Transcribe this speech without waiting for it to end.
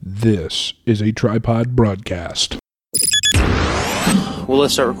This is a tripod broadcast. Well,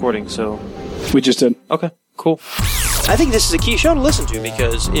 let's start recording, so... We just did. Okay, cool. I think this is a key show to listen to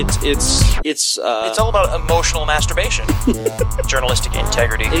because it's all about emotional masturbation. Journalistic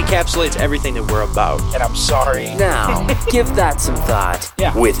integrity. It encapsulates everything that we're about. And I'm sorry. Now, give that some thought.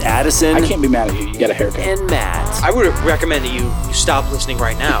 Yeah. With Addison. I can't be mad at you. You got a haircut. And Matt. I would recommend that you stop listening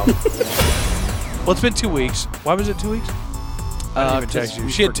right now. Well, it's been 2 weeks. Why was it 2 weeks? I didn't even text you.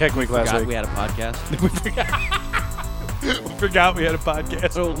 She had Tech Week last week. We had a podcast. We forgot we had a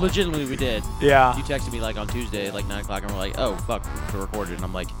podcast. So legitimately we did. Yeah. You texted me like on Tuesday at like 9 o'clock and we're like, oh, fuck, we recorded. And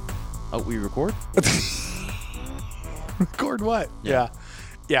I'm like, oh, we record? Record what? Yeah.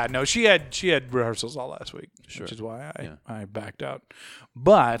 Yeah, no, she had rehearsals all last week, Sure. which is why Yeah. I backed out.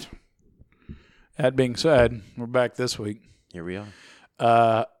 But that being said, we're back this week. Here we are.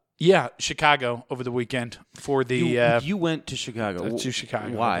 Yeah, Chicago over the weekend for the You went to Chicago. to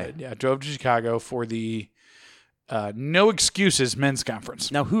Chicago. Why? I did. Yeah, I drove to Chicago for the No Excuses men's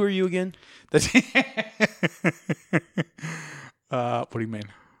conference. Now, who are you again? What do you mean?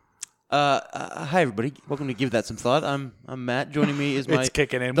 Hi, everybody. Welcome to Give That Some Thought. I'm Matt. Joining me is my... It's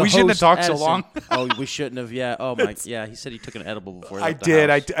kicking in. the We shouldn't have host, talked Addison. so long. Oh, we shouldn't have. Yeah. Oh, my. Yeah, he said he took an edible before he I left the did.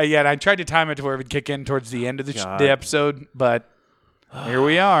 house. I tried to time it to where it would kick in towards the end of God. the episode, but here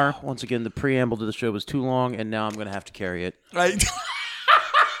we are. Once again, the preamble to the show was too long, and now I'm going to have to carry it.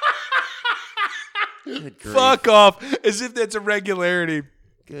 Good grief. Fuck off. As if that's a regularity.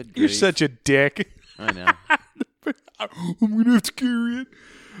 Good grief. You're such a dick. I know. I'm going to have to carry it.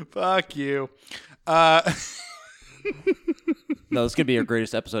 Fuck you. No, this could be our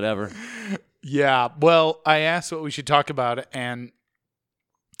greatest episode ever. Yeah. Well, I asked what we should talk about, and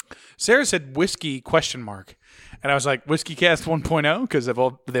Sarah said whiskey ? And I was like, Whiskey Cast 1.0? Because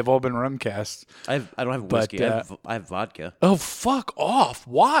they've all been rum casts. I don't have whiskey. But, I have vodka. Oh, fuck off.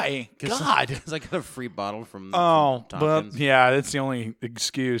 Why? God. Because I got a free bottle from Oh, from well, Tompkins. yeah, that's the only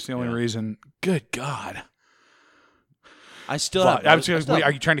excuse, the only Yeah. reason. Good God. I still have. I was gonna,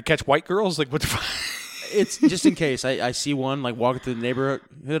 are you trying to catch white girls? Like, what the fuck? It's just in case I see one like walking through the neighborhood.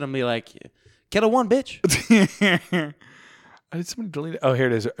 I'm be like, Kettle One, bitch. Did somebody delete it? Oh, here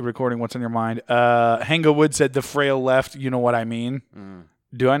it is. Recording What's on Your Mind. Hango Wood said the frail left. You know what I mean?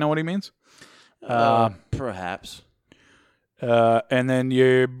 Do I know what he means? Perhaps. And then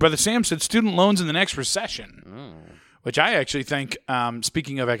your brother Sam said student loans in the next recession, which I actually think,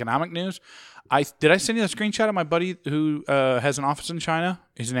 speaking of economic news, did I send you a screenshot of my buddy who has an office in China?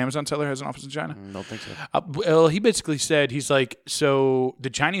 He's an Amazon seller, has an office in China. Don't think so. Well, he basically said, he's like, so the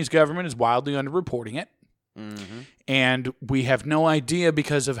Chinese government is wildly underreporting it. Mm-hmm. And we have no idea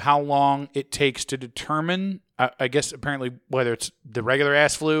because of how long it takes to determine, I guess, apparently, whether it's the regular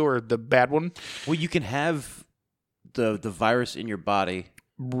ass flu or the bad one. Well, you can have the virus in your body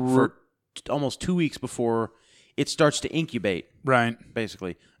for almost 2 weeks before it starts to incubate. Right.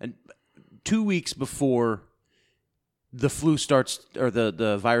 Basically. And 2 weeks before the flu starts, or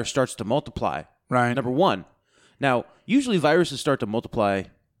the virus starts to multiply. Right. Number one. Now, usually viruses start to multiply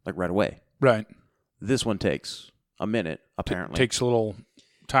like right away. Right. This one takes a minute, apparently. Takes a little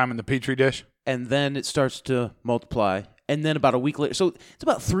time in the Petri dish. And then it starts to multiply. And then about a week later. So it's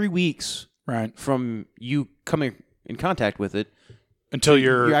about 3 weeks Right. from you coming in contact with it. Until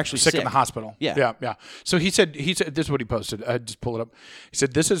you're actually sick in sick. the hospital. Yeah. Yeah. So he said, this is what he posted. I just pull it up. He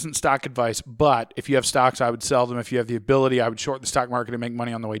said, this isn't stock advice, but if you have stocks, I would sell them. If you have the ability, I would short the stock market and make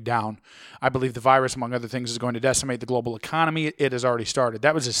money on the way down. I believe the virus, among other things, is going to decimate the global economy. It has already started.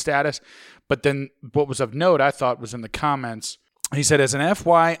 That was his status. But then what was of note, I thought, was in the comments. He said, as an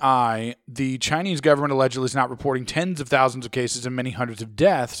FYI, the Chinese government allegedly is not reporting tens of thousands of cases and many hundreds of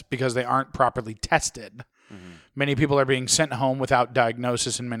deaths because they aren't properly tested. Many people are being sent home without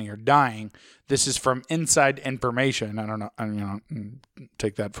diagnosis, and many are dying. This is from inside information. I don't know.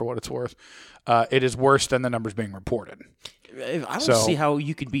 Take that for what it's worth. It is worse than the numbers being reported. I don't see how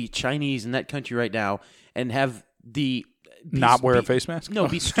you could be Chinese in that country right now and have not wear a face mask. No,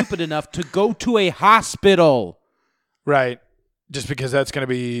 be stupid enough to go to a hospital. Right. Just because that's going to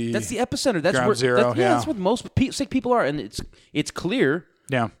be that's the epicenter. That's ground where zero. that's what most sick people are, and it's clear.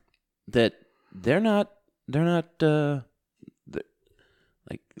 Yeah. That they're not. They don't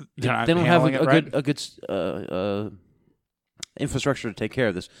have a good infrastructure to take care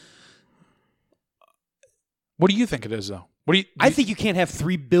of this. What do you think it is, though? I think you can't have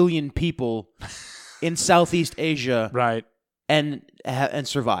 3 billion people in Southeast Asia, right, and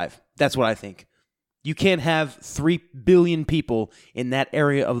survive. That's what I think. You can't have 3 billion people in that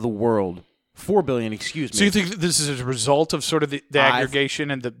area of the world. 4 billion, excuse me. So you think this is a result of sort of the aggregation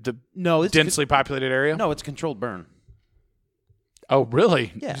and the no, densely populated area? No, it's controlled burn. Oh,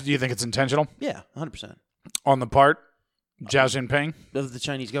 really? Yeah. Do you think it's intentional Yeah, 100%. on the part Xi Jinping? Of the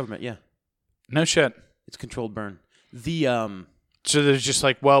Chinese government, yeah. No shit. It's controlled burn. The So there's just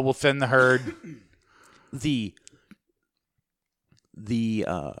like, well, we'll thin the herd. the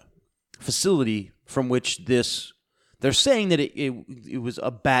facility from which this, they're saying that it was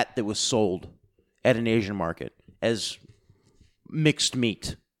a bat that was sold at an Asian market as mixed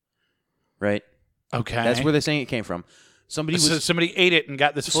meat, right? Okay. That's where they're saying it came from. Somebody So was somebody ate it and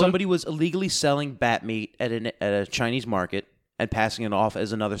got this flu? somebody was illegally selling bat meat at a Chinese market and passing it off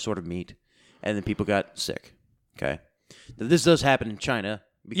as another sort of meat, and then people got sick. Okay, now, this does happen in China.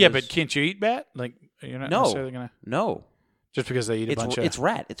 Yeah, but can't you eat bat? Like, you're not necessarily going to... No, Just because they eat a bunch of... it's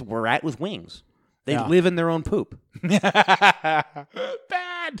rat. It's a rat with wings. They Yeah. live in their own poop.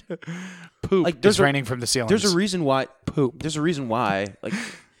 Bad! Poop Like, is raining from the ceilings. There's a reason why like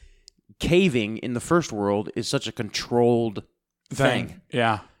caving in the first world is such a controlled thing.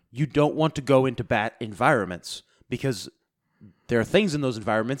 Yeah. You don't want to go into bat environments because there are things in those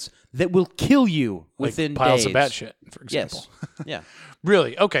environments that will kill you within like piles days. of bat shit, for example. Yes. Yeah.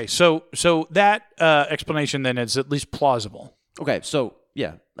 Really? Okay. So that explanation then is at least plausible. Okay. So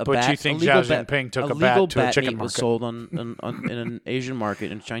yeah, But you think Xi Jinping took a bat illegal to a chicken meat was market? sold on in an Asian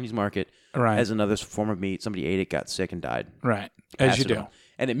market, in a Chinese market, Right. as another form of meat. Somebody ate it, got sick, and died. Right. As you Passed it do. on.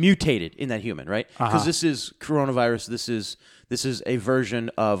 And it mutated in that human, right? Because this is coronavirus. This is a version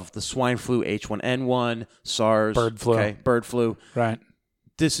of the swine flu, H1N1, SARS, Bird flu. Okay, bird flu. Right.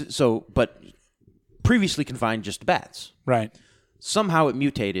 This is but previously confined just to bats. Right. Somehow it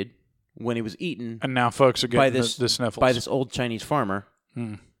mutated when it was eaten And now folks are by getting this the sniffles. by this old Chinese farmer,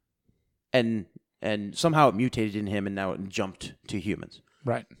 and somehow it mutated in him, and now it jumped to humans.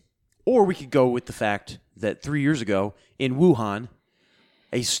 Right. Or we could go with the fact that 3 years ago in Wuhan,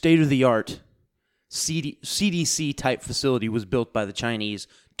 a state-of-the-art CDC-type facility was built by the Chinese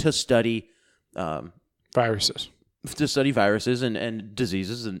to study Viruses. viruses and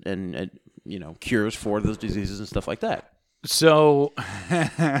diseases and cures for those diseases and stuff like that. So,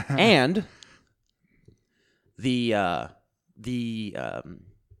 And the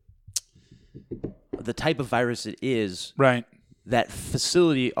type of virus it is, right. that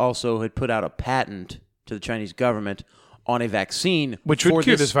facility also had put out a patent to the Chinese government on a vaccine Which for would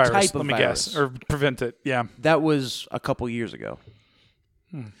cure this virus, type let of me virus. guess, or prevent it. Yeah. That was a couple years ago.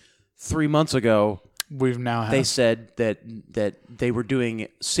 3 months ago, We've now had... they said that they were doing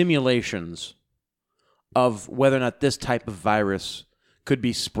simulations of whether or not this type of virus could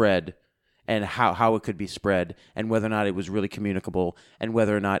be spread and how it could be spread and whether or not it was really communicable and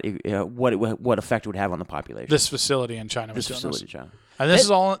whether or not what effect it would have on the population. This facility in China was This doing facility, this. China. And this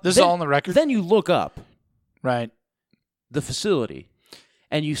is all on the record? Then you look up Right. the facility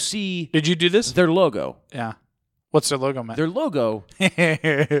and you see Did you do this? their logo. Yeah. What's their logo, man? Their logo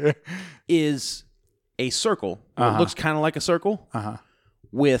is a circle. It looks kind of like a circle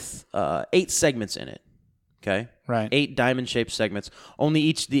with 8 segments in it. Okay? Right. 8 diamond-shaped segments.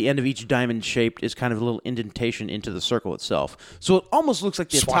 Only the end of each diamond-shaped is kind of a little indentation into the circle itself. So it almost looks like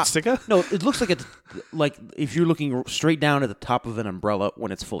the Swastika? top. No, it looks like if you're looking straight down at the top of an umbrella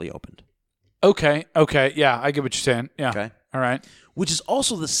when it's fully opened. Okay. Yeah, I get what you're saying. Yeah. Okay. All right. Which is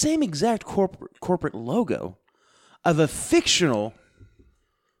also the same exact corporate logo of a fictional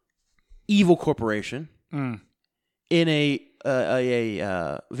evil corporation in a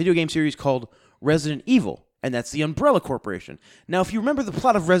video game series called Resident Evil, and that's the Umbrella Corporation. Now, if you remember the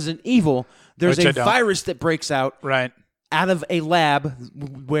plot of Resident Evil, there's Which I a don't. virus that breaks out Right. of a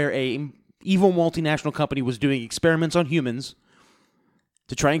lab where a evil multinational company was doing experiments on humans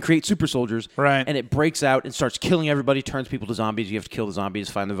to try and create super soldiers. Right. And it breaks out and starts killing everybody, turns people to zombies. You have to kill the zombies,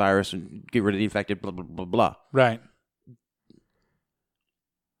 find the virus, and get rid of the infected, blah, blah, blah, blah. Right.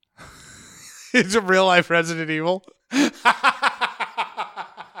 It's a real-life Resident Evil.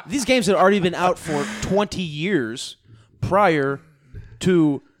 These games had already been out for 20 years prior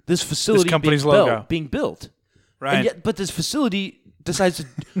to this facility company's logo. being built. Right. And yet, but this facility decides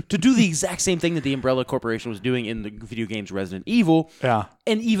to do the exact same thing that the Umbrella Corporation was doing in the video games Resident Evil. Yeah.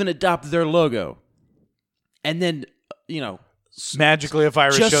 And even adopt their logo. And then, Magically, a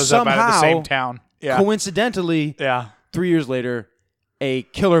virus just shows up out of the somehow, same town. Yeah. coincidentally, Yeah. 3 years later, a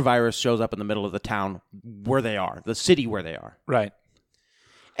killer virus shows up in the middle of the town where they are, the city where they are. Right.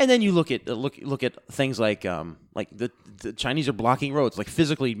 And then you look at things like the Chinese are blocking roads, like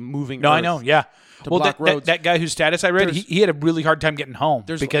physically moving. No, earth I know. Yeah. to Well, block roads. that guy whose status I read, There's- he had a really hard time getting home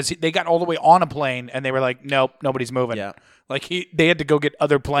because they got all the way on a plane and they were like, nope, nobody's moving. Yeah. Like they had to go get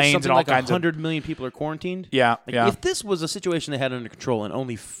other planes Something and all like kinds 100 million people are quarantined. Yeah. Like, Yeah. If this was a situation they had under control and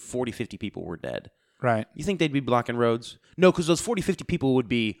only 40, 50 people were dead, Right. You think they'd be blocking roads? No, because those 40, 50 people would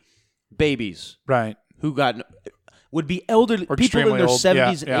be babies Right. who would be elderly Or people in extremely their old.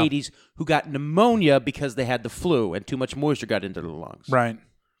 70s Yeah, and 80s who got pneumonia because they had the flu and too much moisture got into their lungs. Right.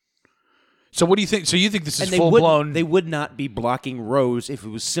 So what do you think? So you think this is And full blown? they would not be blocking roads if it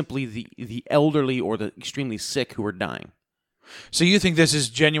was simply the elderly or the extremely sick who were dying. So you think this is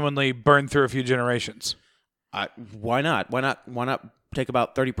genuinely burned through a few generations? Why not? Why not take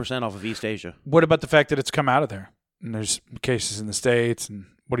about 30% off of East Asia? What about the fact that it's come out of there and there's cases in the States? And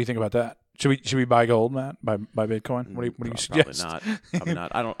what do you think about that? Should we buy gold, Matt? Buy Bitcoin? What do you suggest? Probably not. Probably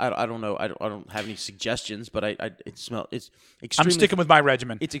not. I don't know. I don't have any suggestions, but it's extremely. I'm sticking with my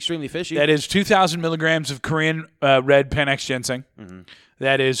regimen. It's extremely fishy. That is 2,000 milligrams of Korean red Panax ginseng. Mm-hmm.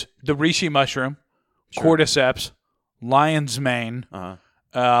 That is the reishi mushroom, cordyceps, lion's mane.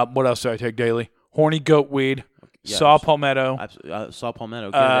 What else do I take daily? Horny goat weed, saw palmetto, saw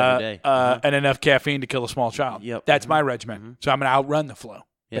palmetto. Get it every day. and enough caffeine to kill a small child. Yep. That's my regimen. So I'm going to outrun the flu,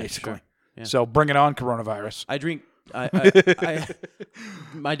 basically. Sure. Yeah. So bring it on, coronavirus. I drink. My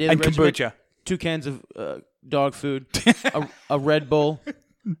daily And regimen, kombucha. 2 cans of dog food, a Red Bull,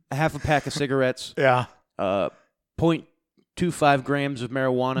 a half a pack of cigarettes, Yeah. 0.25 grams of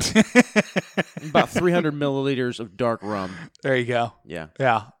marijuana, about 300 milliliters of dark rum. There you go. Yeah.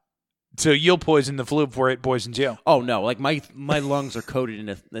 Yeah. So you'll poison the flu before it poisons you. Oh no! Like my lungs are coated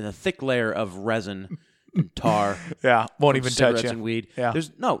in a thick layer of resin and tar. Yeah. Won't from even touch cigarettes you. and weed. Yeah.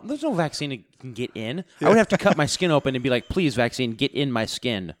 There's no vaccine that can get in. I would have to cut my skin open and be like, please, vaccine, get in my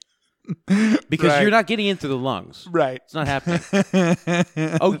skin. Because Right. you're not getting in through the lungs. Right. It's not happening.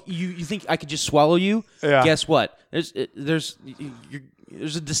 Oh, you think I could just swallow you? Yeah. Guess what? There's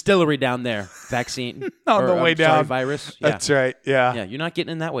a distillery down there. Vaccine On the way down. Virus. Yeah. That's right. Yeah. Yeah, you're not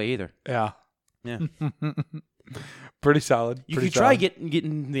getting in that way either. Yeah. Yeah. Pretty solid. You Pretty could try solid.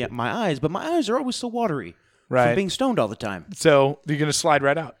 getting my eyes, but my eyes are always so watery Right. from being stoned all the time. So you're going to slide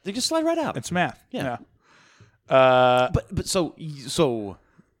right out. They just slide right out. It's math. Yeah. But so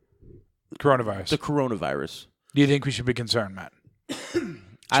Coronavirus. the coronavirus. Do you think we should be concerned, Matt? Should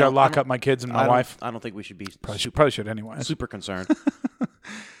I don't- lock up my kids and my wife? I don't think we should be Probably should anyway. super concerned.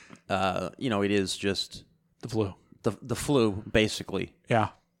 It is just The flu. the flu, basically. Yeah.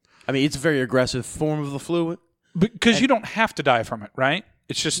 I mean, it's a very aggressive form of the flu. Because you don't have to die from it, right?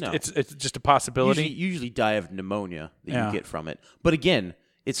 It's just No. it's just a possibility. Usually die of pneumonia that Yeah. you get from it. But again,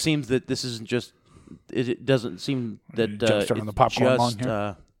 it seems that this isn't just. It doesn't seem that Jumpstart on the popcorn lung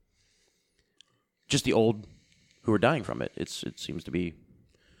here. Just the old who are dying from it. It seems to be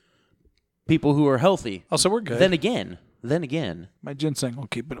people who are healthy. Oh, so we're good. Then again, My ginseng will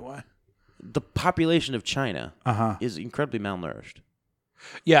keep it away. the population of China is incredibly malnourished.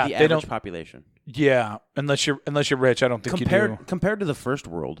 Yeah, The they average don't. population. Yeah, unless you're rich, I don't think you do. Compared to the first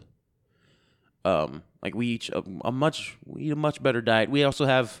world, like we eat a much better diet. We also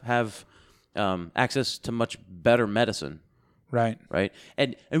have access to much better medicine, Right. right?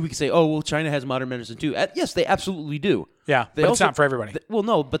 And we can say, oh well, China has modern medicine too. Yes, they absolutely do. Yeah, They but also- it's not for everybody.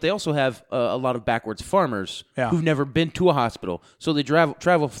 No, but they also have a lot of backwards farmers Yeah. who've never been to a hospital, so they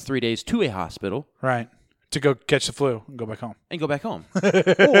travel for 3 days to a hospital Right. To go catch the flu and go back home. and go back home, or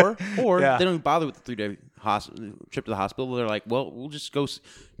Yeah. they don't even bother with the 3-day trip to the hospital. They're like, well, we'll just go.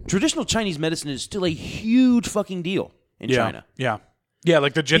 Traditional Chinese medicine is still a huge fucking deal in Yeah. China Yeah. Yeah,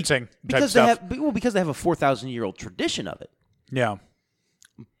 like the ginseng type because stuff. they have a 4,000-year-old tradition of it. Yeah.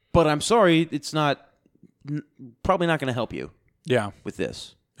 But I'm sorry, it's probably not going to help you Yeah. with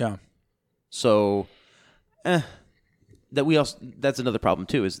this. Yeah. So, that's another problem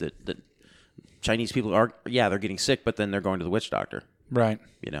too. Is that Chinese people they're getting sick, but then they're going to the witch doctor. Right.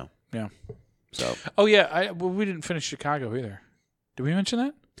 You know. Yeah. So Oh yeah, we didn't finish Chicago either. Did we mention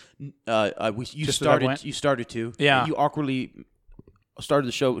that? you Just that I went? started to. Yeah. You awkwardly started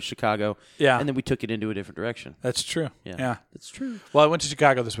the show with Chicago. Yeah. And then we took it into a different direction. That's true. Yeah. That's true. Well, I went to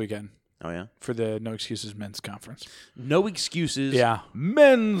Chicago this weekend Oh yeah. for the No Excuses Men's Conference. No excuses. Yeah.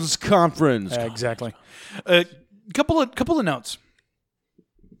 Men's conference. Exactly. Couple of notes.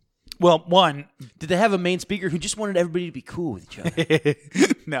 Well, one, Did they have a main speaker who just wanted everybody to be cool with each other?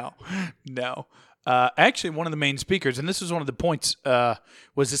 no. Actually, one of the main speakers, and this was one of the points,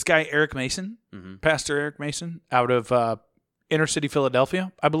 was this guy Eric Mason, Pastor Eric Mason, out of inner city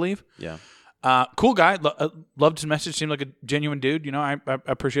Philadelphia, I believe. Yeah. Cool guy. Loved his message. Seemed like a genuine dude. You know, I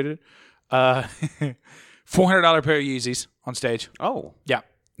appreciated it. $400 pair of Yeezys on stage. Oh. Yeah.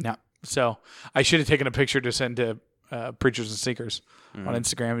 So I should have taken a picture to send to Preachers and Seekers on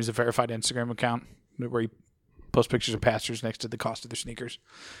Instagram. He's a verified Instagram account where he post pictures of pastors next to the cost of their sneakers.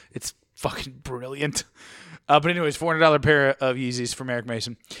 It's fucking brilliant. But anyways, $400 pair of Yeezys from Eric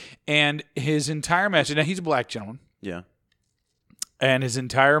Mason. And his entire message, now he's a black gentleman. Yeah. And his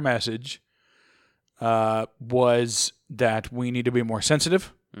entire message was that we need to be more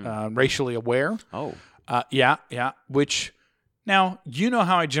sensitive, racially aware. Oh. Yeah. Which, now, you know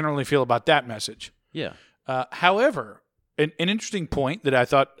how I generally feel about that message. Yeah. However, an interesting point that I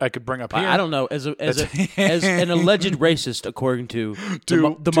thought I could bring up here. I don't know. As an alleged racist, according to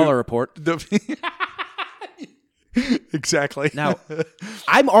the Mueller report. Exactly. Now,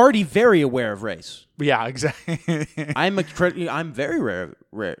 I'm already very aware of race. Yeah, exactly. I'm very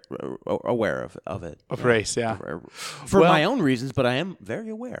aware of it. Of race, yeah. For my own reasons, but I am very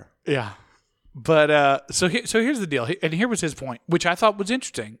aware. Yeah. But so here's the deal. And here was his point, which I thought was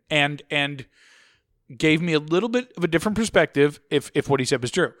interesting and gave me a little bit of a different perspective if what he said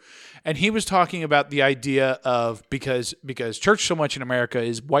was true. And he was talking about the idea of because church so much in America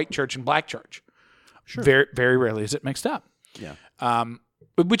is white church and black church. Sure. Very, very rarely is it mixed up. Yeah.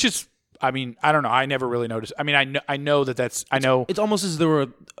 Which is, I mean, I don't know. I never really noticed. I mean, I know that's. I know it's almost as though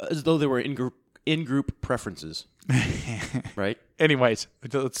there were in group preferences, right? Anyways,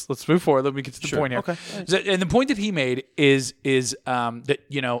 let's move forward. Let me get to the point here. Okay. And the point that he made is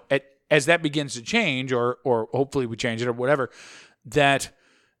that as that begins to change, or hopefully we change it or whatever, that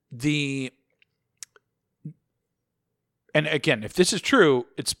and again, if this is true,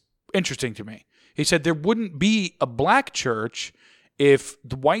 it's interesting to me. He said there wouldn't be a black church if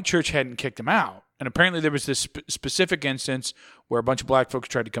the white church hadn't kicked him out. And apparently there was this specific instance where a bunch of black folks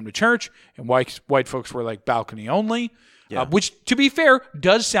tried to come to church and white folks were like balcony only, which, to be fair,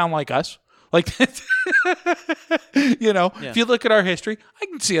 does sound like us. Like, if you look at our history, I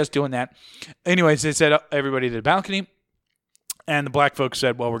can see us doing that. Anyways, they said everybody did a balcony. And the black folks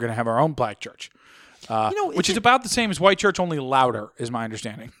said, well, we're going to have our own black church, which is about the same as white church, only louder, is my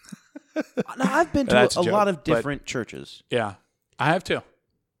understanding. Now, I've been to a lot of different churches. Yeah, I have too.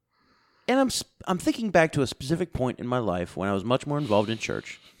 And I'm thinking back to a specific point in my life when I was much more involved in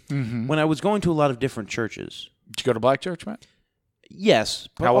church, when I was going to a lot of different churches. Did you go to black church, Matt? Yes.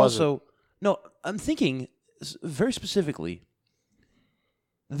 But How was also, no, I'm thinking very specifically,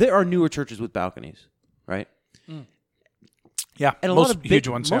 there are newer churches with balconies, right? Yeah, and most huge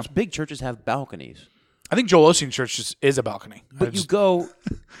ones. Most big churches have balconies. I think Joel Osteen's church is a balcony. But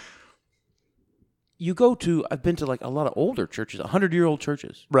you go to, I've been to like a lot of older churches, 100-year-old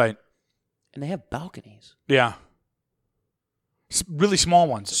churches. Right. And they have balconies. Yeah. Really small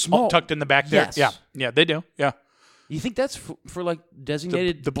ones. Tucked in the back there. Yes. Yeah. Yeah, they do. Yeah. You think that's for like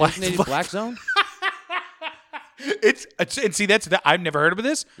designated black zone? And see, I've never heard of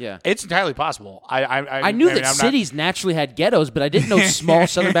this. Yeah. It's entirely possible. I knew that cities naturally had ghettos, but I didn't know small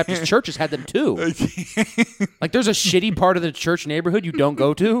Southern Baptist churches had them too. Like, there's a shitty part of the church neighborhood you don't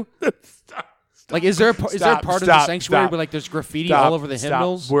go to. Like, is there a part of the sanctuary where like there's graffiti all over the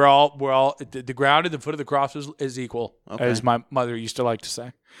hymnals? We're all the ground at the foot of the cross is equal, as my mother used to like to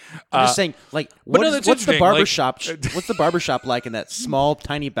say. I'm just saying, like, what's the barbershop? What's the barbershop like in that small,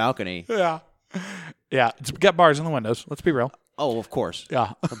 tiny balcony? Yeah. Yeah, it's got bars in the windows. Let's be real. Oh, of course.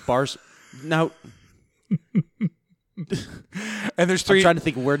 Yeah. Bars. Now, and there's three. I'm trying to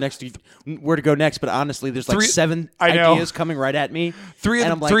think where to go next, but honestly, there's like seven ideas coming right at me. Three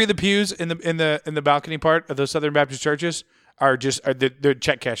of the pews in the balcony part of those Southern Baptist churches are they're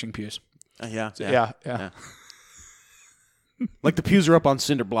check cashing pews. Yeah. Like the pews are up on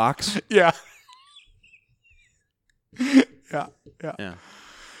cinder blocks. Yeah.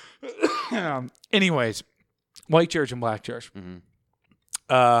 Anyways, white church and black church.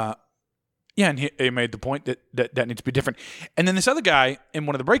 Mm-hmm. And he made the point that needs to be different. And then this other guy in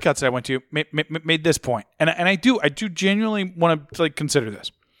one of the breakouts that I went to made this point, and I do genuinely want to like consider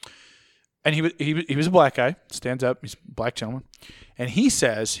this. And he was a black guy, stands up, he's a black gentleman, and he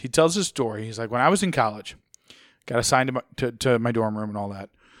tells his story. He's like, when I was in college, got assigned to my dorm room and all that.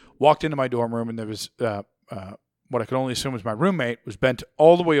 Walked into my dorm room and there was what I could only assume was my roommate was bent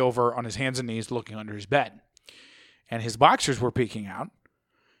all the way over on his hands and knees looking under his bed. And his boxers were peeking out,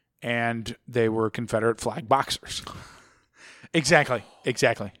 and they were Confederate flag boxers. Exactly.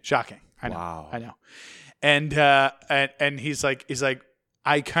 Shocking. I know. And he's like,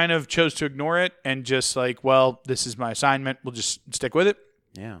 I kind of chose to ignore it and just like, well, this is my assignment. We'll just stick with it.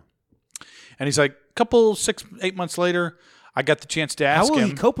 Yeah. And he's like, 6-8 months later, I got the chance to ask him. How will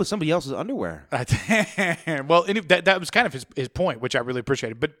he cope with somebody else's underwear? Well, that was kind of his point, which I really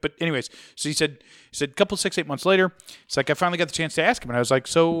appreciated. But anyways, so he said 6-8 months later, it's like I finally got the chance to ask him, and I was like,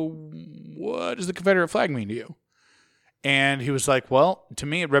 so what does the Confederate flag mean to you? And he was like, well, to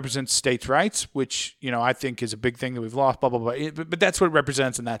me, it represents states' rights, which, I think is a big thing that we've lost, blah, blah, blah. But that's what it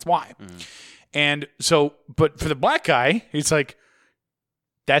represents, and that's why. And so, but for the black guy, he's like,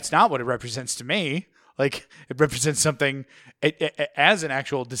 that's not what it represents to me. Like, it represents something, as an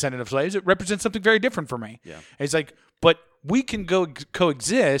actual descendant of slaves, it represents something very different for me. Yeah. And he's like, but we can go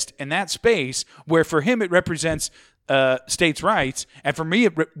coexist in that space where for him it represents states' rights, and for me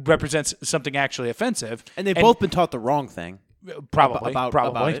it represents something actually offensive. And they've both been taught the wrong thing. Probably,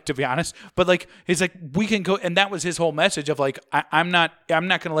 about it. to be honest. But like, he's like, we can go, and that was his whole message of like, I'm not going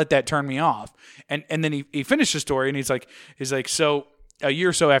to let that turn me off. And then he finished the story, and he's like, so a year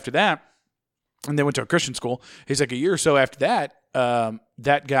or so after that, and they went to a Christian school. He's like, a year or so after that,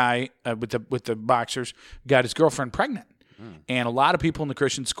 that guy with the boxers got his girlfriend pregnant. And a lot of people in the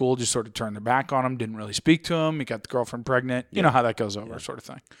Christian school just sort of turned their back on him, didn't really speak to him. He got the girlfriend pregnant. You know how that goes over, sort of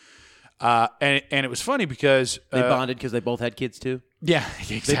thing. And it was funny because They bonded because they both had kids too. Yeah,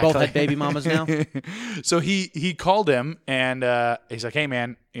 exactly. They both had baby mamas now. So he called him and he's like, hey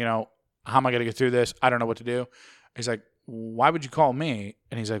man, how am I going to get through this? I don't know what to do. He's like, why would you call me?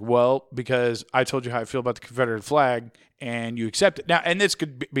 And he's like, well, because I told you how I feel about the Confederate flag and you accept it. Now, and this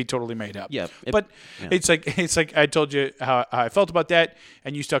could be totally made up. Yeah. It's like I told you how I felt about that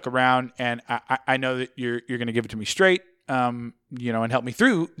and you stuck around and I know that you're going to give it to me straight, and help me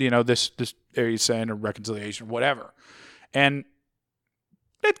through, this area saying or reconciliation or whatever. And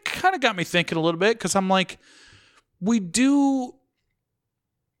it kind of got me thinking a little bit because I'm like, we do,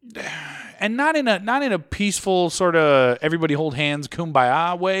 and not in a peaceful sort of everybody hold hands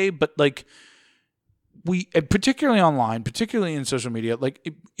kumbaya way, but like we, particularly online, particularly in social media,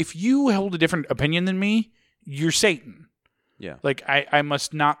 like if you hold a different opinion than me, you're Satan. Yeah. Like I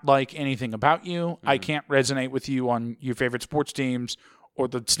must not like anything about you. Mm-hmm. I can't resonate with you on your favorite sports teams or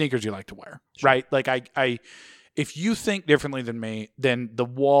the sneakers you like to wear. Sure. Right? Like I if you think differently than me, then the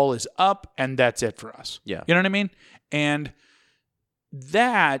wall is up and that's it for us. Yeah. You know what I mean? And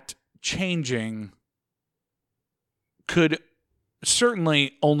that changing could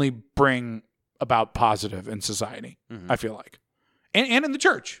certainly only bring about positive in society, I feel like. And in the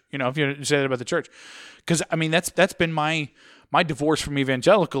church, if you say that about the church. Because, I mean, that's been my divorce from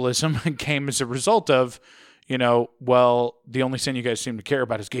evangelicalism came as a result of, well, the only sin you guys seem to care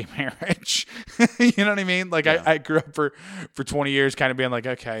about is gay marriage. You know what I mean? Like, yeah. I grew up for 20 years kind of being like,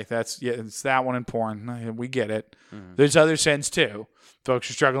 okay, it's that one in porn. We get it. There's other sins, too.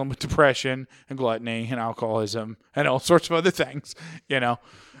 Folks are struggling with depression and gluttony and alcoholism and all sorts of other things, Do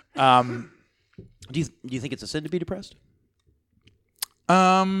you think it's a sin to be depressed?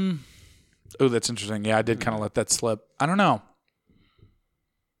 Oh, that's interesting. Yeah, I did kind of let that slip. I don't know.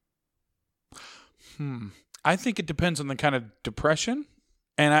 I think it depends on the kind of depression.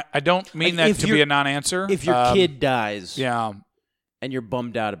 And I don't mean that to be a non-answer. If your kid dies. Yeah. And you're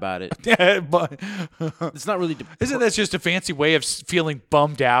bummed out about it. But it's not really isn't that just a fancy way of feeling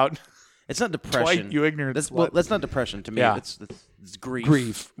bummed out? It's not depression. Dwight, you ignorant slut. That's not depression to me. Yeah. It's grief.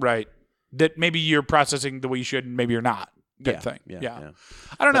 Grief, right. That maybe you're processing the way you should and maybe you're not. Good thing. Yeah.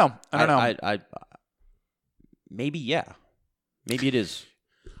 I don't know. I maybe, yeah. Maybe it is.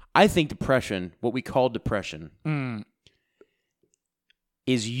 I think depression, what we call depression,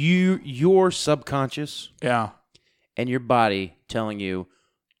 is your subconscious and your body telling you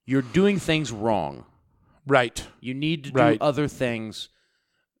you're doing things wrong. Right. You need to do other things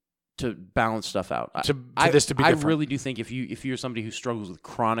to balance stuff out. For this to be different. I really do think if you're somebody who struggles with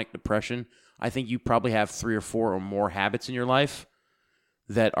chronic depression, I think you probably have 3 or 4 or more habits in your life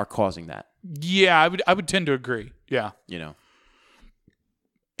that are causing that. Yeah, I would tend to agree. Yeah.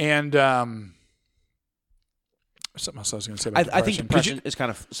 And something else I was going to say about I think depression is kind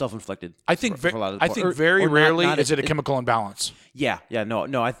of self-inflicted. I think for a lot of the I think very rarely is it a chemical imbalance. Yeah.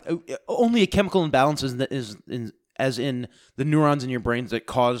 No. Only a chemical imbalance is as in the neurons in your brains that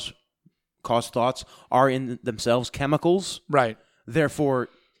cause thoughts are in themselves chemicals. Right. Therefore,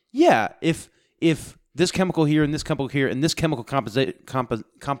 yeah, if this chemical here and this chemical here and this chemical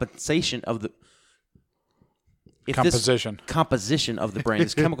compensation of the composition of the brain,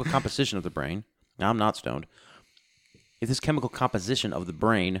 this chemical composition of the brain. Now I'm not stoned. If this chemical composition of the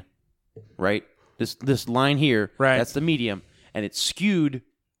brain, right, this line here, right, that's the medium, and it's skewed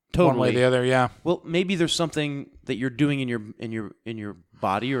totally one way or the other. Yeah. Well, maybe there's something that you're doing in your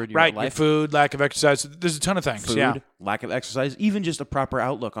body or in your life. Your food, lack of exercise. There's a ton of things. Food, lack of exercise, even just a proper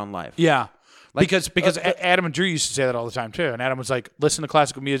outlook on life. Yeah. Because Adam and Drew used to say that all the time too. And Adam was like, listen to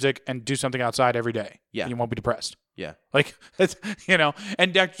classical music and do something outside every day. Yeah. And you won't be depressed. Yeah. Like, that's,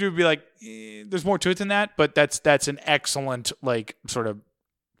 and Dr. Drew would be like, there's more to it than that, but that's an excellent, like, sort of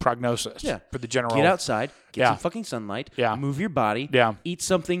prognosis for the general. Get outside, get some fucking sunlight, Yeah. move your body, eat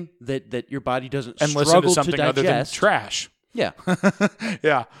something that your body doesn't and struggle listen to something digest. other than trash. Yeah.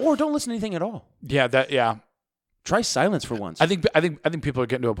 Yeah. Or don't listen to anything at all. Yeah. Try silence for once. I think people are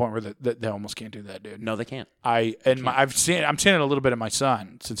getting to a point where they almost can't do that, dude. No, they can't. I'm seeing it a little bit in my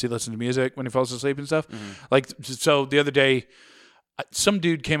son since he listens to music when he falls asleep and stuff. Like, so the other day, some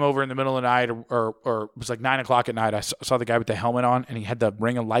dude came over in the middle of the night, or it was like 9 o'clock at night. I saw the guy with the helmet on, and he had the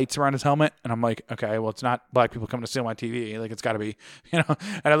ring of lights around his helmet. And I'm like, okay, well, it's not black people coming to steal my TV. Like, it's got to be, And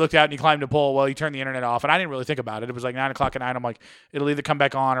I looked out, and he climbed a pole. Well, he turned the internet off, and I didn't really think about it. It was like 9 o'clock at night. I'm like, it'll either come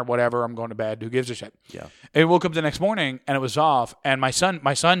back on or whatever. I'm going to bed. Who gives a shit? Yeah. And I woke up the next morning, and it was off. And my son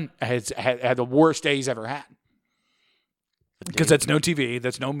has had the worst day he's ever had. Because that's no TV,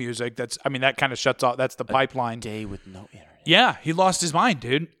 that's no music. That kind of shuts off. That's the pipeline. Day with no internet. Yeah, he lost his mind,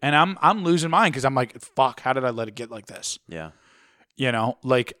 dude, and I'm losing mine because I'm like, fuck, how did I let it get like this? Yeah.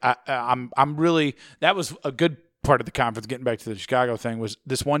 Like I'm really. That was a good part of the conference. Getting back to the Chicago thing was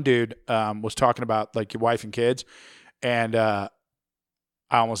this one dude was talking about like your wife and kids, and I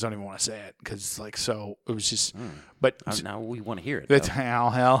almost don't even want to say it because like so it was just. But now we want to hear it. That's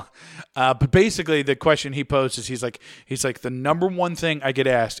hell. But basically, the question he posed is he's like the number one thing I get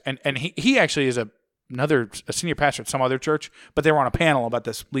asked, and he actually is a senior pastor at some other church, but they were on a panel about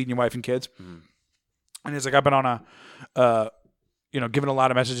this, leading your wife and kids. And he's like, I've been on giving a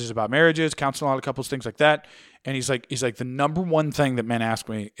lot of messages about marriages, counseling a lot of couples, things like that. And he's like, the number one thing that men ask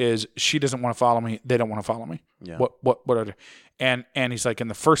me is, she doesn't want to follow me. They don't want to follow me. Yeah. What are they? And he's like, and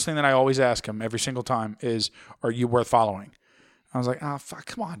the first thing that I always ask him every single time is, are you worth following? I was like, oh, fuck,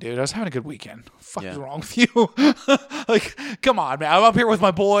 come on, dude. I was having a good weekend. What the fuck is wrong with you? Like, come on, man. I'm up here with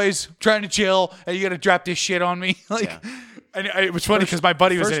my boys, trying to chill, and you got to drop this shit on me. And it was funny because my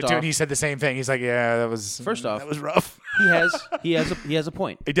buddy was in it too, and he said the same thing. He's like, yeah, that was rough. He has a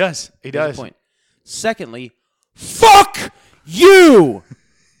point. He does. He has a point. Secondly, fuck you.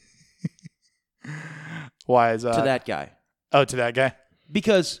 Why is that? To that guy. Oh, to that guy?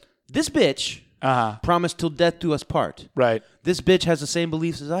 Because this bitch promised till death do us part. Right. This bitch has the same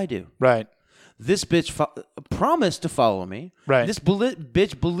beliefs as I do. Right. This bitch promised to follow me. Right. This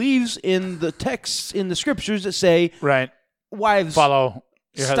bitch believes in the texts in the scriptures that say, right, wives, follow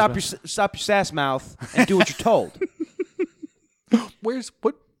your stop your sass mouth and do what you're told.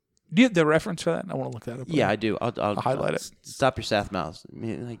 What? Do you have the reference for that? I want to look that up. Yeah, I do. I'll highlight it. Stop your sass mouth.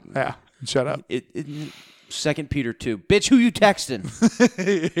 Yeah. Shut up. 2 Peter 2. Bitch, who you texting?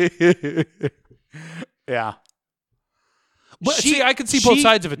 Yeah. But see, I can see both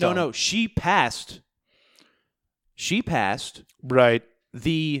sides of it, though. No, she passed. Right.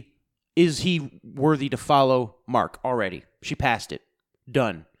 Is he worthy to follow Mark already? She passed it.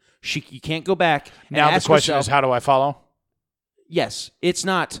 Done. You can't go back. Now the question is, how do I follow? Yes. It's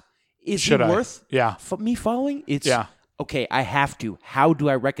not, is Should he I? worth Yeah. me following? It's, yeah. Okay, I have to. How do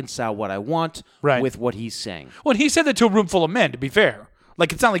I reconcile what I want with what he's saying? Well, he said that to a room full of men, to be fair.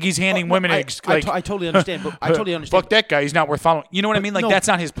 Like, it's not like he's handing women... I totally understand, but I totally understand. Fuck that guy. He's not worth following. You know what I mean? Like, that's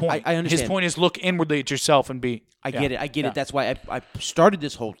not his point. I understand. His point is look inwardly at yourself and be... I get it. That's why I started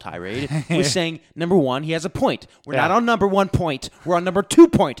this whole tirade with saying, number one, he has a point. We're not on number 1 point. We're on number 2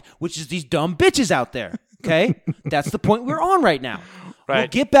 point, which is these dumb bitches out there. Okay? That's the point we're on right now. Right. We'll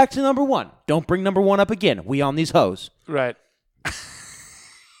get back to number 1. Don't bring number 1 up again. We on these hoes. Right.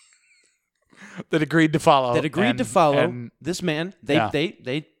 That agreed to follow. This man.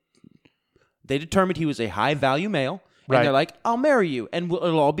 They determined he was a high value male. And right. they're like, I'll marry you, and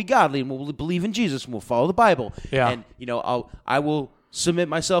it'll all be godly, and we'll believe in Jesus, and we'll follow the Bible. Yeah. And, I will submit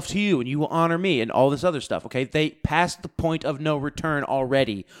myself to you, and you will honor me, and all this other stuff, okay? They passed the point of no return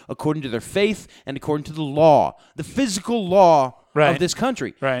already, according to their faith and according to the law, the physical law of this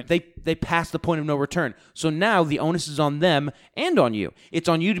country. Right. They passed the point of no return. So now the onus is on them and on you. It's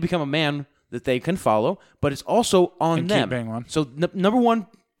on you to become a man that they can follow, but it's also on them. Keep being one. So number 1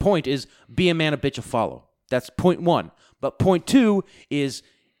 point is be a man, a bitch, a follow. That's point 1. But point 2 is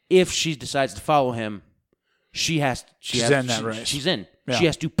if she decides to follow him, she's in that race. She's in. Yeah. She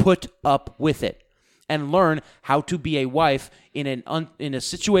has to put up with it and learn how to be a wife in a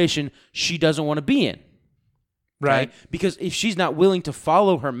situation she doesn't want to be in. Right. Okay? Because if she's not willing to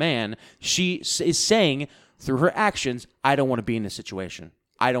follow her man, she is saying through her actions, I don't want to be in this situation.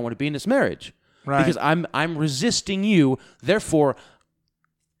 I don't want to be in this marriage. Right. Because I'm resisting you. Therefore,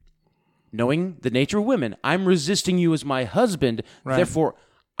 knowing the nature of women, I'm resisting you as my husband. Right. Therefore,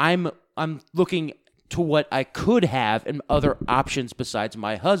 I'm looking to what I could have and other options besides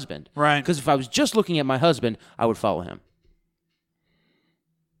my husband. Right. Because if I was just looking at my husband, I would follow him.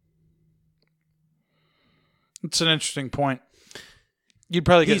 It's an interesting point. You'd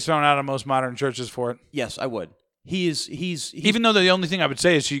probably get thrown out of most modern churches for it. Yes, I would. He's Even though the only thing I would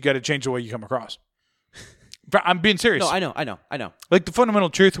say is you got to change the way you come across. I'm being serious. No, I know. Like the fundamental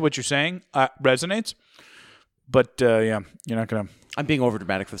truth of what you're saying resonates, but yeah, you're not gonna. I'm being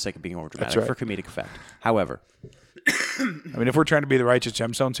overdramatic for the sake of being overdramatic That's right. for comedic effect. However, I mean, if we're trying to be the righteous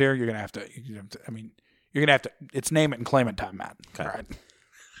gemstones here, you're gonna have to. I mean, you're gonna have to. It's name it and claim it time, Matt. Okay. All right.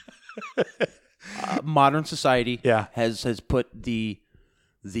 modern society Yeah. has put the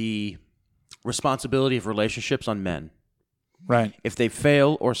responsibility of relationships on men. Right. If they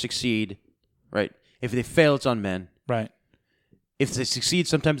fail or succeed, right? If they fail, it's on men. Right. If they succeed,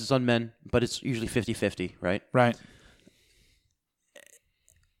 sometimes it's on men, but it's usually 50-50, right? Right.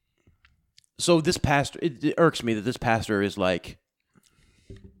 So this pastor, it irks me that this pastor is like,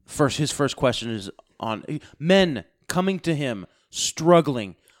 his first question is on men coming to him,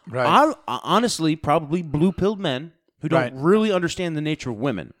 struggling. Right. Honestly, probably blue-pilled men who don't Right. really understand the nature of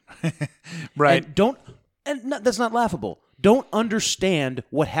women. Right. That's not laughable. Don't understand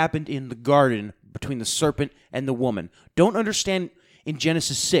what happened in the garden between the serpent and the woman. Don't understand in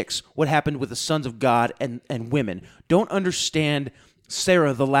Genesis 6 what happened with the sons of God and women. Don't understand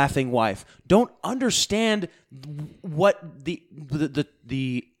Sarah, the laughing wife. Don't understand what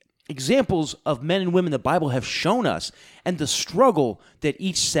the examples of men and women the Bible have shown us and the struggle that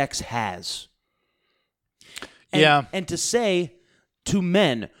each sex has. And to say to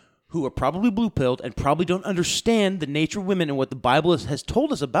men who are probably blue-pilled and probably don't understand the nature of women and what the Bible has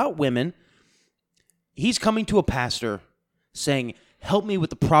told us about women, he's coming to a pastor saying, help me with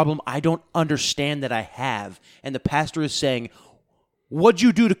the problem I don't understand that I have. And the pastor is saying, what'd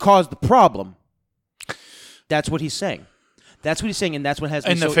you do to cause the problem? That's what he's saying. That's what he's saying, and that's what has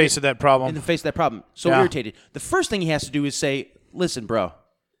me In the face of that problem. In the face of that problem. So irritated. The first thing he has to do is say, listen, bro,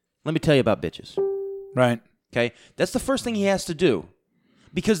 let me tell you about bitches. Right. Okay? That's the first thing he has to do.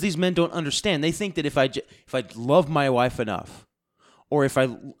 Because these men don't understand. They think that if I love my wife enough, or if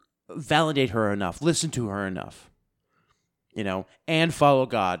I validate her enough, listen to her enough, and follow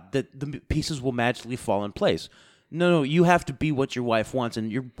God, that the pieces will magically fall in place. No, you have to be what your wife wants,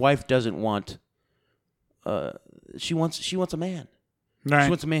 and your wife doesn't want. She wants a man. Right. She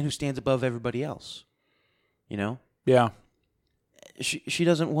wants a man who stands above everybody else. Yeah. She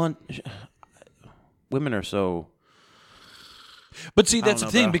doesn't want. Women are so. But see, that's know,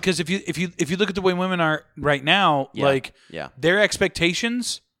 the thing, bro. because if you look at the way women are right now, their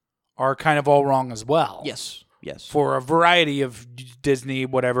expectations are kind of all wrong as well. Yes. For a variety of Disney,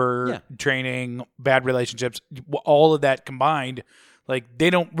 whatever, training, bad relationships, all of that combined, like they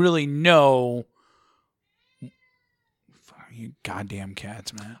don't really know. You goddamn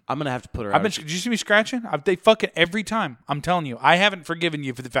cats, man! I'm gonna have to put her out. Did you see me scratching? They fucking every time. I'm telling you, I haven't forgiven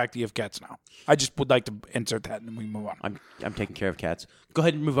you for the fact that you have cats now. I just would like to insert that, and then we move on. I'm taking care of cats. Go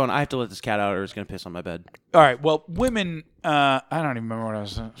ahead and move on. I have to let this cat out, or it's gonna piss on my bed. All right. Well, women. I don't even remember what I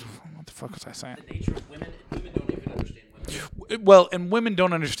was. What the fuck was I saying? The nature of women don't even understand women. Well, and women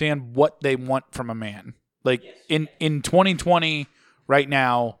don't understand what they want from a man. Like in 2020, right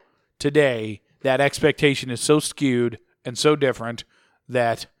now, today, that expectation is so skewed and so different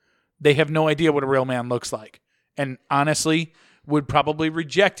that they have no idea what a real man looks like. And honestly, would probably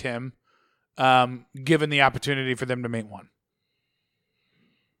reject him given the opportunity for them to meet one.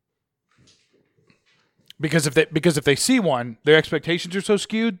 Because if they see one, their expectations are so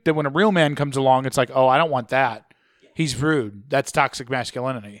skewed that when a real man comes along, it's like, oh, I don't want that. He's rude. That's toxic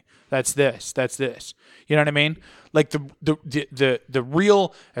masculinity. That's this. That's this. You know what I mean? Like the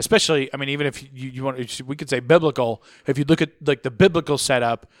real, especially, I mean, even if you want, we could say biblical. If you look at like the biblical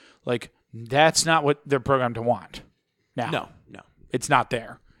setup, like that's not what they're programmed to want. Now, No. it's not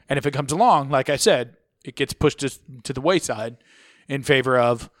there. And if it comes along, like I said, it gets pushed to the wayside in favor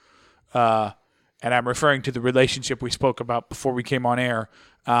of, and I'm referring to the relationship we spoke about before we came on air,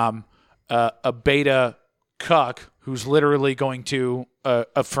 a beta cuck who's literally going to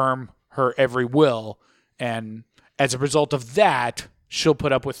affirm her every will, and as a result of that, she'll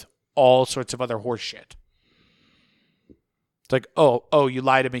put up with all sorts of other horse shit. It's like, oh, you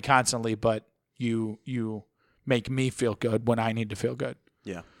lie to me constantly, but you make me feel good when I need to feel good.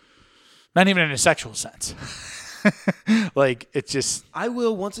 Yeah. Not even in a sexual sense. Like, it's just... I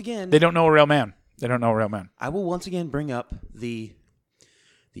will once again... They don't know a real man. They don't know a real man. I will once again bring up the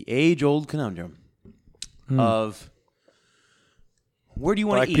age-old conundrum of where do you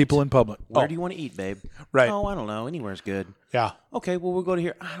want to Black eat? people in public. Where do you want to eat, babe? Right. Oh, I don't know. Anywhere's good. Yeah. Okay, well, we'll go to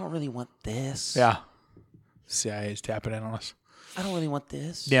here. I don't really want this. Yeah. CIA is tapping in on us. I don't really want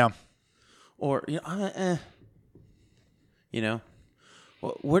this. Yeah. Or,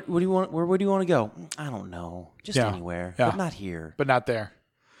 Where do you want? Where do you want to go? I don't know. Just Yeah. anywhere, Yeah. but not here. But not there.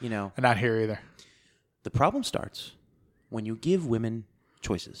 You know, And not here either. the problem starts when you give women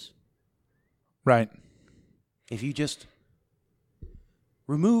choices. Right. If you just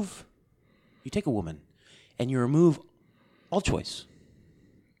you take a woman and you remove all choice,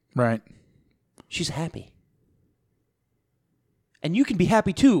 Right. she's happy. And you can be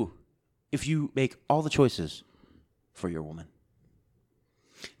happy too if you make all the choices for your woman.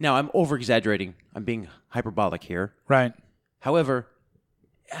 Now, I'm over-exaggerating. I'm being hyperbolic here. Right. However,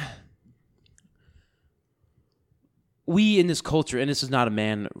 we in this culture, and this is not a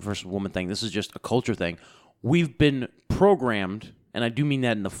man versus woman thing, this is just a culture thing, we've been programmed, and I do mean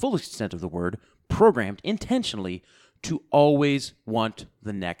that in the full extent of the word, programmed intentionally to always want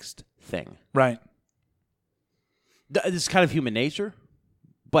the next thing. Right. This is kind of human nature,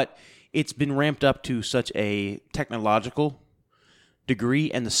 but it's been ramped up to such a technological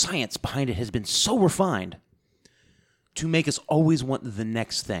degree, and the science behind it has been so refined to make us always want the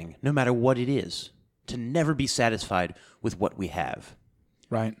next thing, no matter what it is, to never be satisfied with what we have.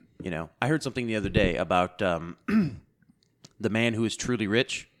 Right. You know, I heard something the other day about the man who is truly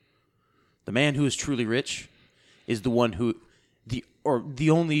rich. The man who is truly rich is the one who, the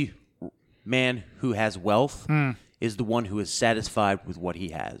only man who has wealth is the one who is satisfied with what he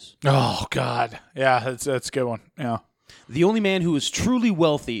has. Oh, God. Yeah, that's a good one. Yeah. The only man who is truly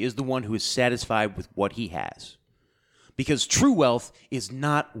wealthy is the one who is satisfied with what he has. Because true wealth is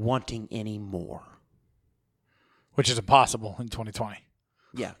not wanting any more. Which is impossible in 2020.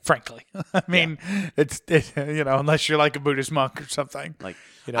 Yeah. Frankly. I mean, it's unless you're like a Buddhist monk or something. Like,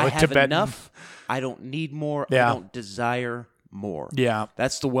 a I have Tibetan. enough. I don't need more. Yeah. I don't desire more. Yeah.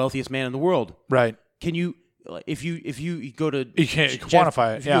 That's the wealthiest man in the world. Right. Can you, if you go to You can't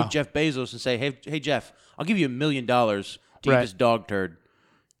quantify it, if you go yeah. to Jeff Bezos and say, hey Jeff, I'll give you $1 million to eat Right. this dog turd,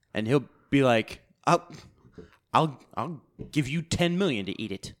 and he'll be like, I'll give you $10 million to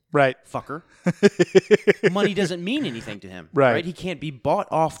eat it, Right. fucker. Money doesn't mean anything to him, Right. He can't be bought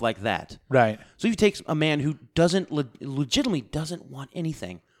off like that. Right. So if you take a man who legitimately doesn't want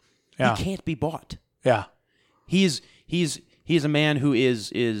anything, Yeah. he can't be bought. Yeah. He is a man who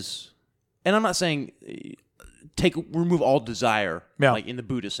is, and I'm not saying remove all desire, Yeah. like in the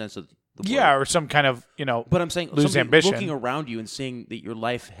Buddhist sense of the word. Yeah, or some kind of, But I'm saying lose somebody ambition. looking around you and seeing that your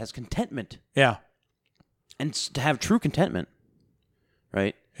life has contentment, Yeah. and to have true contentment,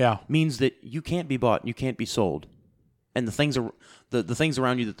 right, Yeah. means that you can't be bought, you can't be sold, and the things the things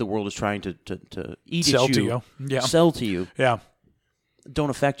around you that the world is trying to eat Sell at to you. Yeah. sell to you, Yeah. don't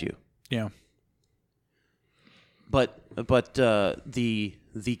affect you. Yeah. But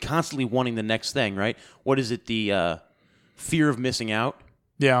the constantly wanting the next thing, right? What is it? The fear of missing out,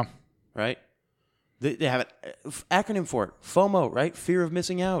 Yeah. right? They have an acronym for it, FOMO, right? Fear of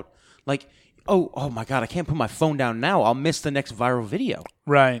missing out. Like, oh my God, I can't put my phone down now. I'll miss the next viral video,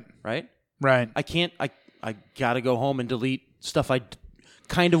 Right. right? Right. I can't. I gotta go home and delete stuff I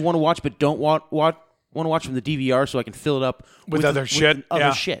kind of want to watch, but don't want to watch from the DVR so I can fill it up With other shit. other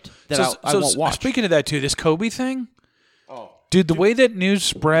Yeah. shit that I won't watch. Speaking of that too, this Kobe thing. Dude, the way that news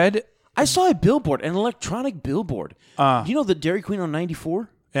spread. I saw a billboard, an electronic billboard. Do you know the Dairy Queen on 94?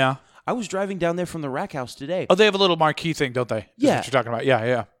 Yeah. I was driving down there from the rack house today. Oh, they have a little marquee thing, don't they? That's Yeah. what you're talking about. Yeah,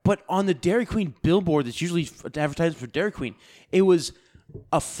 yeah. But on the Dairy Queen billboard that's usually advertised for Dairy Queen, it was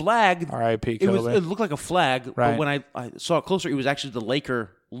a flag. R.I.P. It Kobe. looked like a flag, Right. but when I saw it closer, it was actually the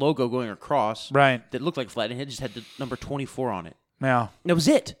Laker logo going across. Right. That looked like a flag, and it just had the number 24 on it. Yeah. And that was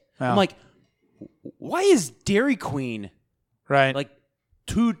it. Yeah. I'm like, why is Dairy Queen Right. like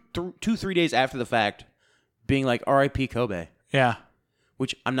 3 days after the fact being like R.I.P. Kobe? Yeah.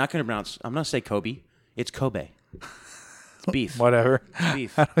 Which I'm not going to pronounce. I'm not going to say Kobe. It's Kobe. It's beef. Whatever. It's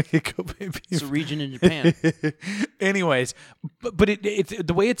beef. I don't get Kobe beef. It's a region in Japan. Anyways, but it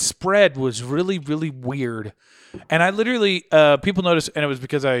the way it spread was really, really weird. And I literally, people noticed, and it was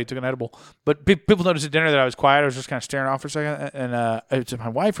because I took an edible, but people noticed at dinner that I was quiet. I was just kind of staring off for a second. And it was my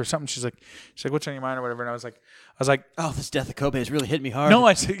wife or something. She's like, what's on your mind or whatever. And I was like, Oh, this death of Kobe has really hit me hard. no,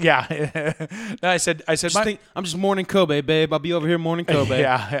 I said, yeah. No, I said, I'm just mourning Kobe, babe. I'll be over here mourning Kobe.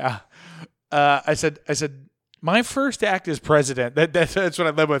 yeah. I said, my first act as president, that's what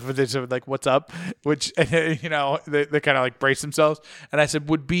I led with. They said, like, what's up? Which, they kind of like brace themselves. And I said,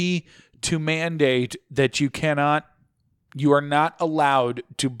 would be to mandate that you are not allowed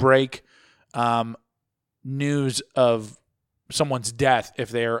to break news of someone's death if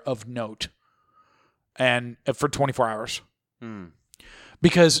they are of note, and for 24 hours.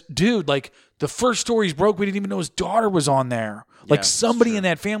 Because, dude, like, the first stories broke, we didn't even know his daughter was on there. Like, Yeah, somebody in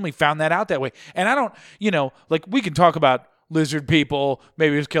that family found that out that way. And I don't, like, we can talk about lizard people.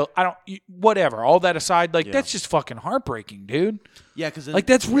 Maybe he was killed. Whatever. All that aside, like that's just fucking heartbreaking, dude. Yeah, because like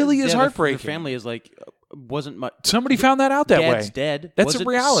that's really is heartbreaking. The family is like wasn't much. Somebody found that out that Dad's way. Dead. That's was a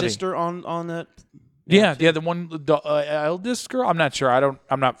reality. Sister on that. Yeah, the eldest girl. I'm not sure.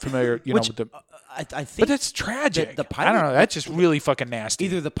 I'm not familiar. With the. I think, but that's tragic. The pilot, I don't know. That's just really fucking nasty.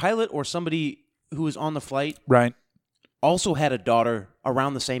 Either the pilot or somebody who was on the flight, right, also had a daughter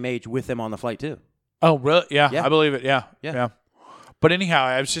around the same age with them on the flight too. Oh, really? Yeah, Yeah. I believe it. Yeah. But anyhow,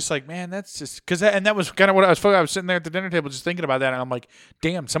 I was just like, man, that's just because that was kind of what I was sitting there at the dinner table just thinking about that, and I'm like,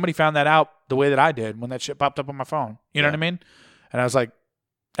 damn, somebody found that out the way that I did when that shit popped up on my phone. You know what I mean? And I was like,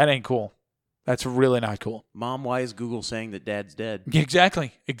 that ain't cool. That's really not cool. Mom, why is Google saying that Dad's dead?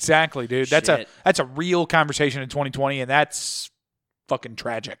 Exactly, dude. Shit. That's a real conversation in 2020, and that's fucking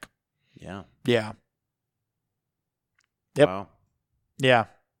tragic. Yeah. Yeah. Yep. Wow. Yeah.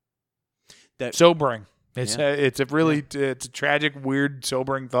 Sobering. It's a tragic, weird,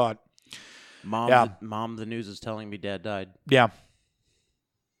 sobering thought. Mom, the news is telling me Dad died. Yeah.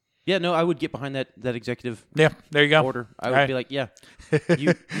 Yeah, no, I would get behind that executive. Yeah, there you go. Order. I would be like, yeah,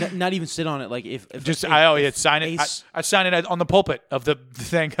 you not even sit on it. Like if sign it. I sign it on the pulpit of the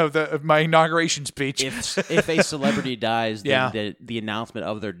thing of my inauguration speech. If a celebrity dies, then the announcement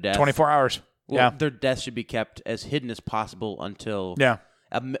of their death 24 hours. Their death should be kept as hidden as possible until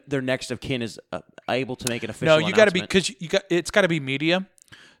their next of kin is able to make an official. No, you got to be because it's got to be media.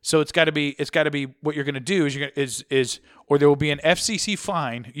 So it's got to be what you're going to do is or there will be an FCC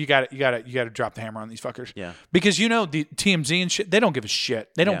fine. You got to drop the hammer on these fuckers. Yeah. Because the TMZ and shit, they don't give a shit.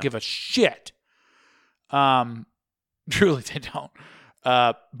 They don't give a shit. Truly they don't.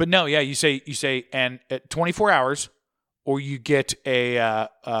 But no, yeah, you say and at 24 hours or you get a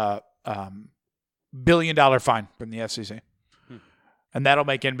 $1 billion fine from the FCC. And that'll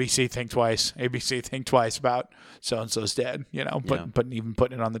make NBC think twice. ABC think twice about so-and-so's dead, putting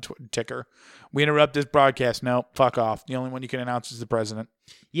it on the Ticker. We interrupt this broadcast. No, fuck off. The only one you can announce is the president.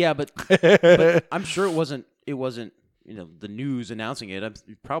 Yeah, but I'm sure it wasn't the news announcing it.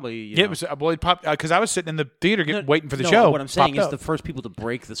 Probably it was. Well, it popped because I was sitting in the theater waiting for the show. What I'm saying is the first people to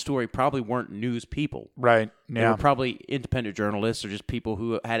break the story probably weren't news people. Right. Yeah. They were probably independent journalists or just people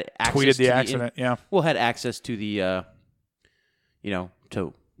who had access tweeted to the accident. Had access to the.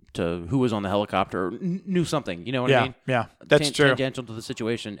 To who was on the helicopter, or knew something. You know what I mean? Yeah, that's true. Tangential to the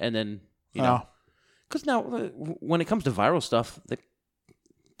situation, and then because now when it comes to viral stuff,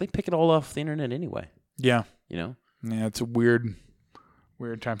 they pick it all off the internet anyway. Yeah, Yeah, it's a weird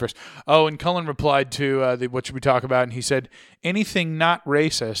time for us. Oh, and Cullen replied to what should we talk about, and he said anything not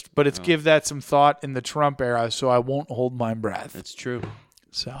racist, but it's give that some thought in the Trump era, so I won't hold my breath. It's true.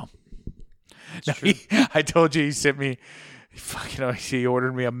 So, I told you he sent me. He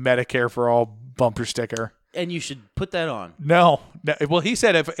ordered me a Medicare for All bumper sticker. And you should put that on. No. Well, he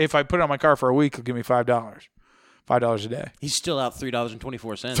said if I put it on my car for a week, he'll give me $5. $5 a day. He's still out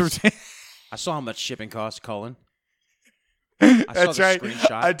 $3.24. I saw how much shipping costs, Colin. That's right.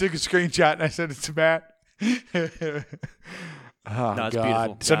 I took a screenshot and I sent it to Matt. Oh, no, it's God.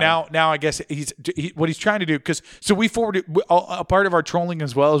 beautiful. So now I guess what he's trying to do so we forwarded a part of our trolling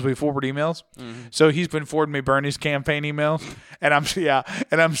as well as we forward emails. Mm-hmm. So he's been forwarding me Bernie's campaign emails, and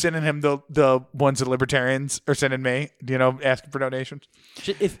I'm sending him the ones that libertarians are sending me, asking for donations.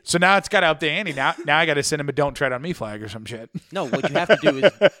 So now it's got to up the ante. Now I got to send him a "Don't Tread on Me" flag or some shit. No, what you have to do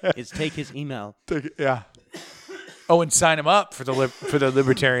is take his email. Yeah. Oh, and sign him up for the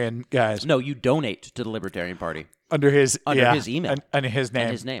libertarian guys. No, you donate to the Libertarian Party. Under his email. Under his name.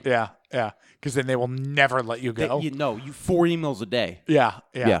 And his name. Yeah. Because then they will never let you go. You 4 emails a day. Yeah.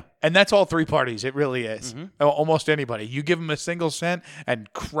 And that's all three parties. It really is. Mm-hmm. Almost anybody. You give them a single cent,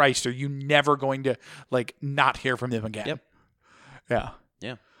 and Christ, are you never going to not hear from them again? Yep. Yeah.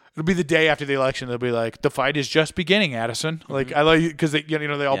 Yeah. It'll be the day after the election. They'll be like, "The fight is just beginning, Addison." Mm-hmm. I like because they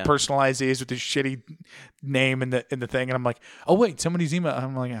all personalize these with this shitty name in the thing, and I'm like, "Oh wait, somebody's email."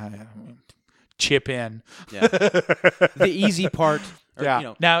 I'm like, chip in. Yeah. The easy part.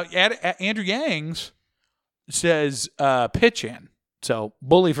 Now, Andrew Yangs says pitch in. So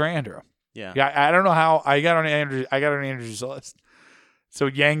bully for Andrew. Yeah. I don't know how I got on Andrew's list. So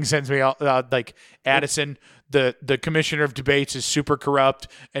Yang sends me out Addison. The commissioner of debates is super corrupt,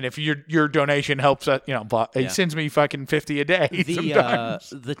 and if your donation helps us, he sends me fucking $50 a day.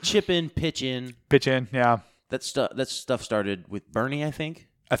 The chip in, pitch in, yeah. That stuff started with Bernie, I think.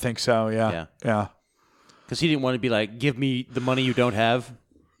 I think so. Yeah. Because he didn't want to be like, give me the money you don't have,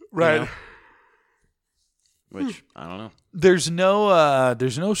 right? Which I don't know. There's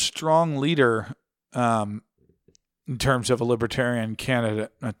no strong leader in terms of a libertarian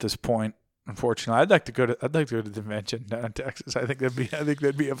candidate at this point. Unfortunately, I'd like to go to the convention down in Texas. I think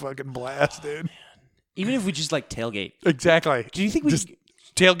that'd be a fucking blast, dude. Even if we just like tailgate. Exactly. Do you think we just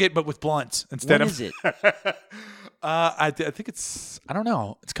tailgate but with blunts instead when of? is it? I think it's. I don't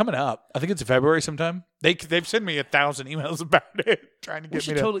know. It's coming up. I think it's February sometime. They've sent me 1,000 emails about it, trying to We get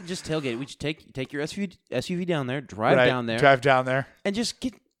should me to totally just tailgate. We should take your SUV down there, drive down there, and just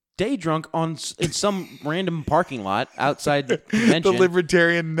get day drunk in some random parking lot outside the convention. The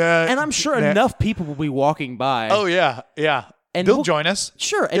libertarian. And I'm sure enough people will be walking by. Oh yeah. And they'll join us.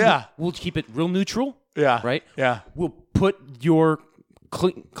 Sure. And Yeah. we'll keep it real neutral. Yeah. Right. Yeah. We'll put your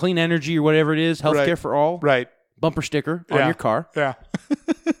clean energy or whatever it is, healthcare Right. for all, Right. bumper sticker on Yeah. your car, Yeah.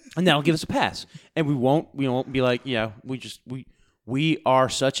 and that'll give us a pass. And we won't be like, yeah, we are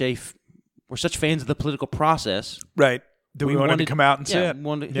we're such fans of the political process. Right. Do we wanted to come out and yeah,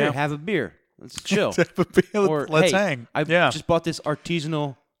 sit? Here, have a beer. Let's chill. Or, Let's hey, hang. I just bought this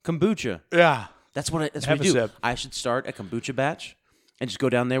artisanal kombucha. Yeah. That's what Have we a do. sip. I should start a kombucha batch and just go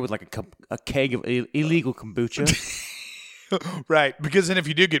down there with like a keg of illegal kombucha. Right. Because then if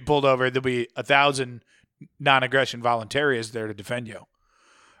you do get pulled over, there'll be 1,000 non-aggression voluntarians there to defend you.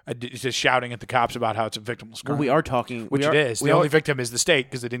 It's just shouting at the cops about how it's a victimless crime. Well, we are talking. Which it is. The only victim is the state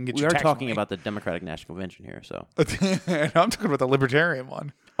because they didn't get We your are tax talking money. about the Democratic National Convention here. So. I'm talking about the libertarian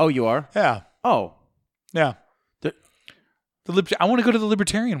one. Oh, you are? Yeah. Oh. Yeah. I want to go to the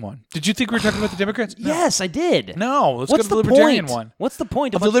libertarian one. Did you think we were talking about the Democrats? No. Yes, I did. No, let's What's go to the libertarian point? one. What's the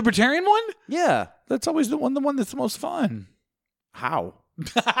point Of the libertarian one? Yeah. That's always the one that's the most fun. How?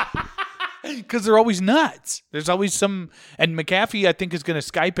 Because they're always nuts. There's always some, and McAfee I think is going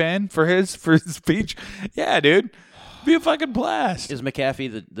to Skype in for his speech. Yeah, dude, be a fucking blast. Is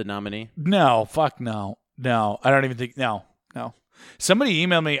McAfee the nominee? No, fuck no, I don't even think no. Somebody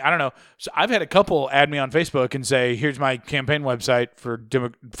emailed me. I don't know. So I've had a couple add me on Facebook and say, "Here's my campaign website for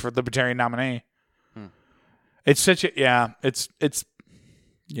libertarian nominee." It's such a It's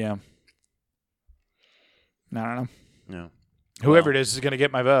yeah. I don't know. No. Whoever it is going to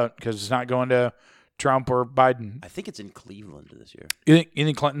get my vote because it's not going to Trump or Biden. I think it's in Cleveland this year. You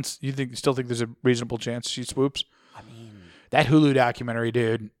think Clinton's? Still think there's a reasonable chance she swoops? I mean, that Hulu documentary,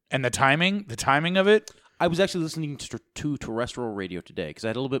 dude, and the timing of it. I was actually listening to terrestrial radio today because I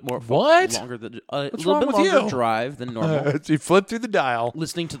had a little bit more longer than a What's little wrong bit with longer you? drive than normal. You flip through the dial,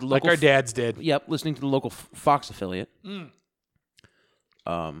 listening to the like local our dads did. Yep, listening to the local Fox affiliate.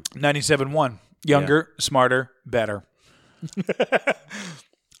 97.1, younger, smarter, better. I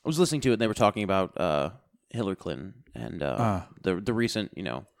was listening to it, and they were talking about Hillary Clinton and the recent,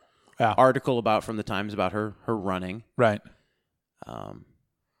 article from the Times about her running, right?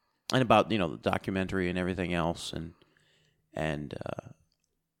 And about the documentary and everything else, and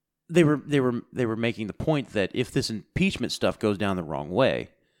they were making the point that if this impeachment stuff goes down the wrong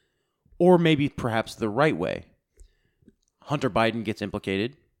way, or maybe perhaps the right way, Hunter Biden gets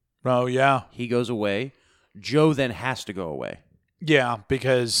implicated. Oh yeah, he goes away. Joe then has to go away. Yeah,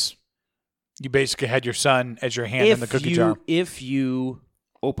 because you basically had your son as your hand in the cookie jar. If you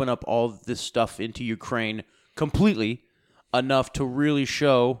open up all this stuff into Ukraine completely enough to really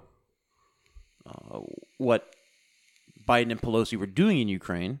show what Biden and Pelosi were doing in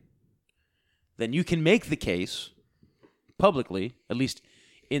Ukraine, then you can make the case publicly, at least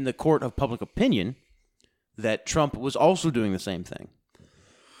in the court of public opinion, that Trump was also doing the same thing.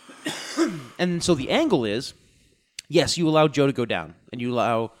 And so the angle is, yes, you allow Joe to go down, and you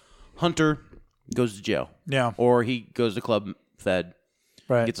allow Hunter goes to jail. Yeah. Or he goes to Club Fed,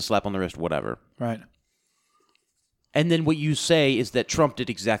 right? Gets a slap on the wrist, whatever. Right. And then what you say is that Trump did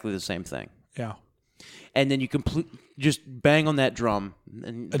exactly the same thing. Yeah. And then you just bang on that drum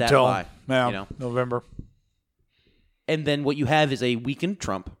and that lie. Yeah, November. And then what you have is a weakened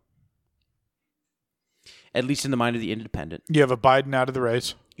Trump, at least in the mind of the independent. You have a Biden out of the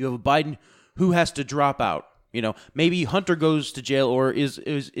race. You have a Biden who has to drop out. Maybe Hunter goes to jail or is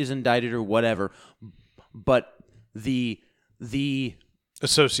indicted or whatever. But the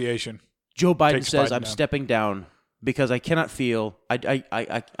association, Joe Biden says, I'm stepping down because I cannot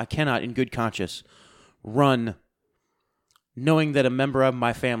I cannot in good conscience run knowing that a member of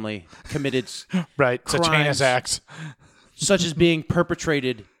my family committed right, such heinous acts, such as being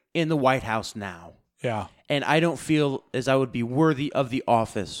perpetrated in the White House now. Yeah. And I don't feel as I would be worthy of the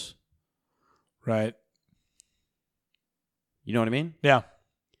office. Right. You know what I mean? Yeah.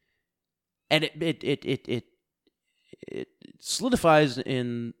 And it solidifies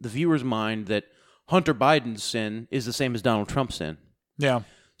in the viewer's mind that Hunter Biden's sin is the same as Donald Trump's sin. Yeah.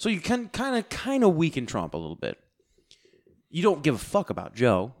 So you can kind of weaken Trump a little bit. You don't give a fuck about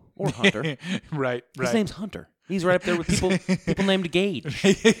Joe or Hunter. Right. His name's Hunter. He's right up there with people named Gage.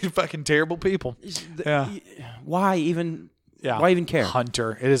 Fucking terrible people. Yeah. Why even? Yeah. Why even care?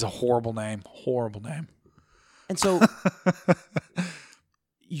 Hunter. It is a horrible name. Horrible name. And so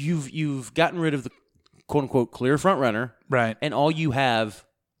you've gotten rid of the quote unquote clear front runner, Right. and all you have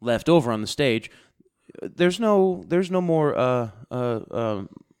left over on the stage. There's no more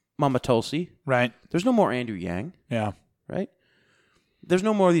Mama Tulsi. Right. There's no more Andrew Yang. Yeah. Right. There's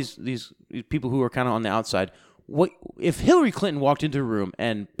no more of these people who are kind of on the outside. What if Hillary Clinton walked into a room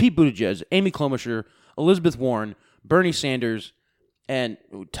and Pete Buttigieg, Amy Klobuchar, Elizabeth Warren, Bernie Sanders, and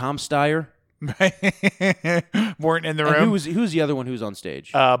Tom Steyer weren't in the and room? who's the other one who's on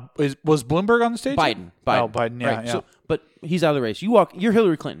stage? Was Bloomberg on the stage? Biden. Oh, Biden. Yeah, Right. yeah. So, but he's out of the race. You're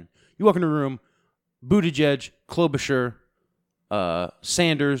Hillary Clinton. You walk into a room, Buttigieg, Klobuchar,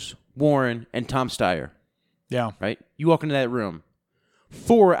 Sanders, Warren, and Tom Steyer. Yeah. Right? You walk into that room.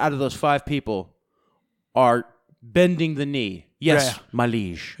 4 out of those 5 people are bending the knee. Yes, Yeah. my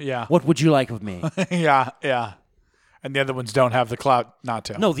liege. Yeah. What would you like of me? Yeah. Yeah. And the other ones don't have the clout not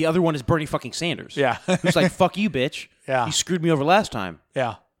to. No, the other one is Bernie fucking Sanders. Yeah. Who's like, fuck you, bitch. Yeah. You screwed me over last time.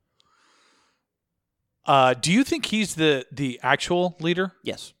 Yeah. Do you think he's the actual leader?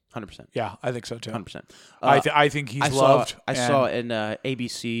 Yes, 100%. Yeah, I think so too. 100%. I think he's loved. I saw in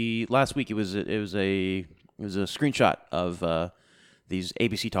ABC last week. It was a screenshot of these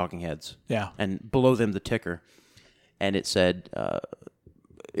ABC talking heads. Yeah. And below them the ticker, and it said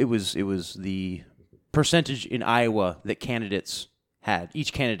it was the percentage in Iowa that candidates had.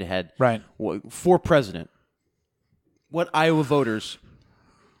 Each candidate had Right. for president. What Iowa voters?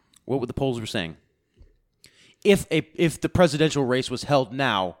 What the polls were saying? If the presidential race was held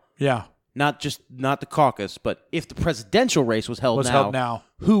now. Yeah. Not the caucus, but if the presidential race was held now,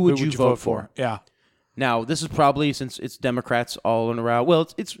 who would you vote for? Yeah. Now, this is probably, since it's Democrats all in a row. Well,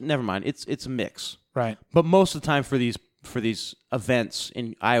 it's never mind. It's a mix. Right. But most of the time for these events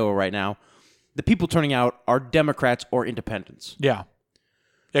in Iowa right now, the people turning out are Democrats or independents. Yeah.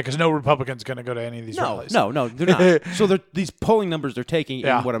 Yeah, because no Republican's going to go to any of these rallies. No, they're not. So these polling numbers they're taking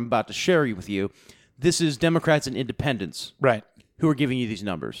Yeah. in what I'm about to share with you, this is Democrats and independents Right. who are giving you these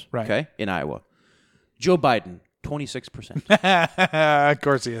numbers. Right. Okay, in Iowa, Joe Biden 26%. Of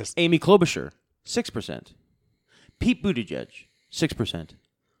course he is. Amy Klobuchar, 6%. Pete Buttigieg, 6%.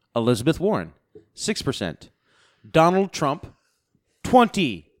 Elizabeth Warren, 6%. Donald Trump,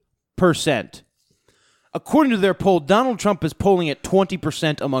 20%. According to their poll, Donald Trump is polling at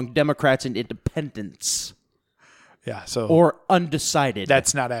 20% among Democrats and independents, Yeah, so or undecided.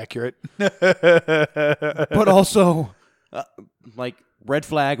 that's not accurate. But also, like, red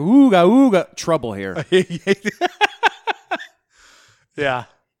flag, ooga, trouble here. Yeah.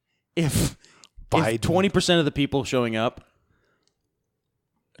 If Biden. 20% of the people showing up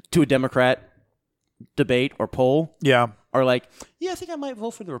to a Democrat debate or poll Yeah. are like, yeah, I think I might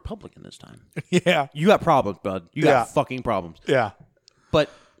vote for the Republican this time. Yeah. You got problems, bud. You Yeah. got fucking problems. Yeah. But,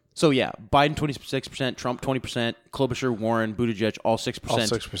 so yeah, Biden 26%, Trump 20%, Klobuchar, Warren, Buttigieg, all 6%. All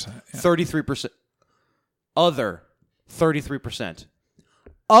 6%. Yeah. 33%. Other 33%.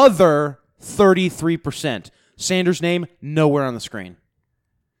 Other 33%. Sanders' name, nowhere on the screen.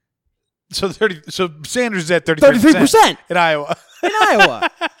 So Sanders is at 33%. 33% in Iowa. in Iowa.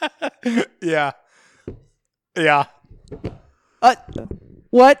 Yeah. Yeah.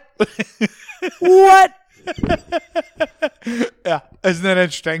 What? What? Yeah. Isn't that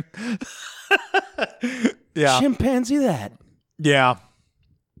interesting? Yeah. Chimpanzee that. Yeah.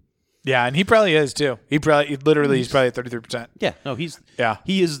 Yeah, and he probably is too. He's probably at 33%. Yeah, no, he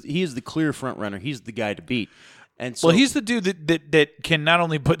is the clear front runner. He's the guy to beat. And so, Well, he's the dude that can not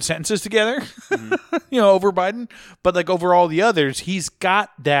only put sentences together, over Biden, but like over all the others. He's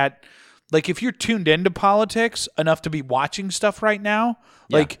got that. Like, if you're tuned into politics enough to be watching stuff right now,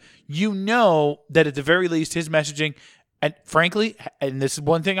 like, that at the very least his messaging, and frankly, and this is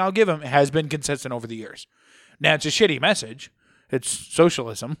one thing I'll give him, has been consistent over the years. Now, it's a shitty message. It's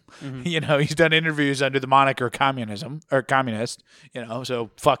socialism. Mm-hmm. He's done interviews under the moniker communism or communist, so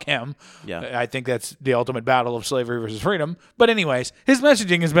fuck him. Yeah. I think that's the ultimate battle of slavery versus freedom. But anyways, his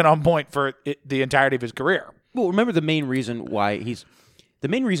messaging has been on point for the entirety of his career. well, remember the main reason why he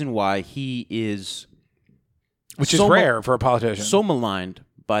is Which is so rare for a politician. so maligned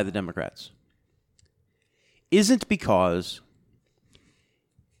by the Democrats isn't because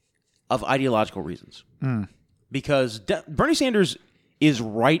of ideological reasons. Because Bernie Sanders is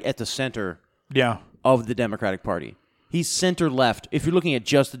right at the center yeah. of the Democratic Party. He's center-left. If you're looking at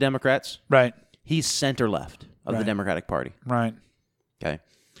just the Democrats, Right. he's center-left of the Right. Democratic Party. Right. Okay.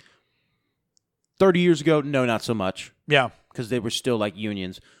 30 years ago, no, not so much, Yeah. because they were still like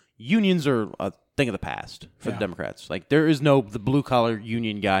unions. Unions are thing of the past for the Democrats. Like, there is no the blue-collar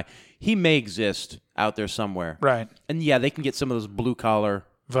union guy. He may exist out there somewhere. Right. And, yeah, they can get some of those blue-collar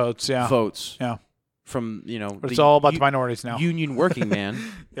votes. Yeah. from, But it's all about the minorities now. Union working man.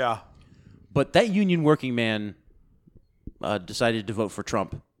 Yeah. But that union working man decided to vote for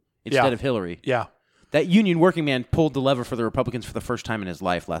Trump instead of Hillary. Yeah. That union working man pulled the lever for the Republicans for the first time in his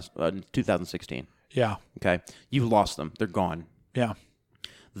life in 2016. Yeah. Okay? You lost them. They're gone. Yeah.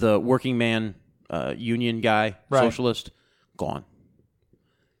 The working man, union guy, socialist, gone.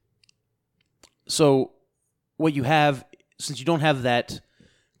 So what you have, since you don't have that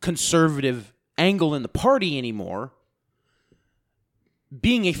conservative angle in the party anymore,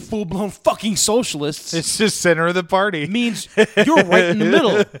 being a full-blown fucking socialist, It's just center of the party. means you're right in the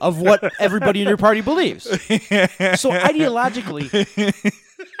middle of what everybody in your party believes. So ideologically,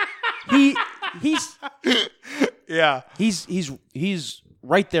 he's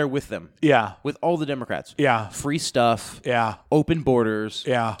right there with them. Yeah. With all the Democrats. Yeah. Free stuff. Yeah. Open borders.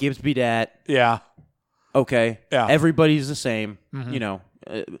 Yeah. Gibbs be dat. Yeah. Okay. Yeah. Everybody's the same.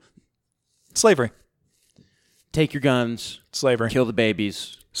 Slavery. Take your guns. Slavery. Kill the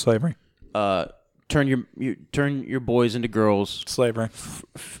babies. Slavery. Turn your boys into girls. Slavery.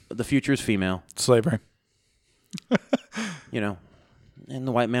 The future is female. Slavery. And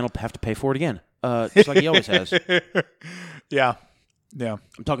the white man will have to pay for it again. Just like he always has. Yeah. Yeah.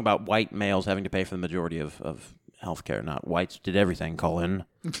 I'm talking about white males having to pay for the majority of health care, not whites did everything, Colin.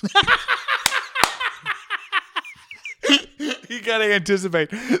 You gotta anticipate.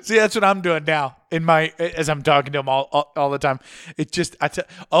 See, that's what I'm doing now as I'm talking to him all the time. It just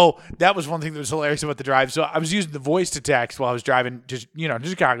that was one thing that was hilarious about the drive. So I was using the voice to text while I was driving to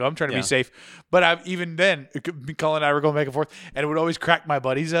Chicago. I'm trying to be safe, but even then, Colin and I were going back and forth, and it would always crack my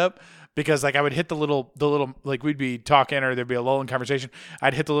buddies up. Because I would hit the little like we'd be talking or there'd be a lull in conversation.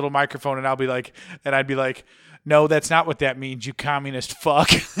 I'd hit the little microphone and I'd be like, no, that's not what that means, you communist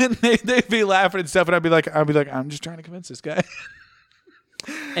fuck. And they'd be laughing and stuff, and I'd be like, I'm just trying to convince this guy.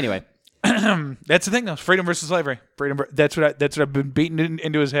 Anyway, that's the thing though. Freedom versus slavery. That's what I've been beating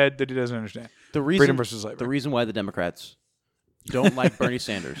into his head that he doesn't understand. Freedom versus slavery. The reason why the Democrats don't like Bernie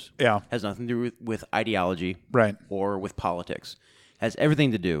Sanders has nothing to do with ideology, or with politics. Has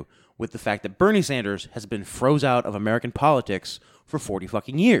everything to do with the fact that Bernie Sanders has been froze out of American politics for 40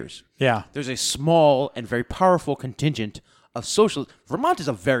 fucking years. Yeah. There's a small and very powerful contingent of socialists. Vermont is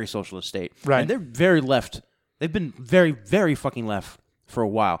a very socialist state. Right. And they're very left. They've been very, very fucking left for a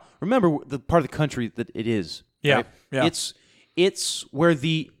while. Remember the part of the country that it is. Yeah. Right? Yeah. It's where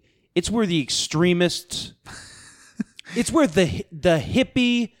the extremists it's where the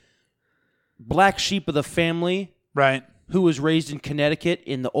hippie black sheep of the family who was raised in Connecticut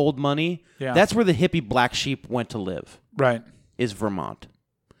in the old money, that's where the hippie black sheep went to live. Right. Is Vermont.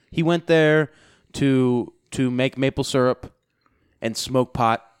 He went there to make maple syrup and smoke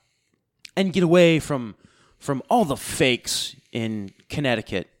pot and get away from all the fakes in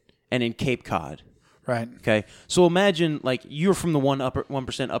Connecticut and in Cape Cod. Right. Okay. So imagine like you're from the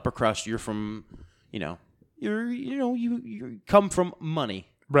 1% upper crust. You're from, you come from money.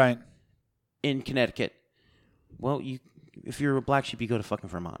 Right. In Connecticut. Well, if you're a black sheep, you go to fucking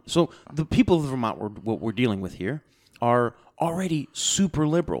Vermont. So the people of Vermont, what we're dealing with here, are already super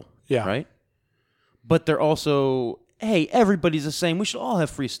liberal. Yeah. Right? But they're also, hey, everybody's the same. We should all have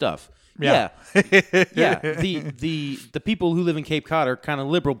free stuff. Yeah. Yeah. The people who live in Cape Cod are kind of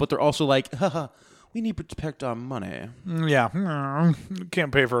liberal, but they're also like, haha, we need to protect our money. Yeah.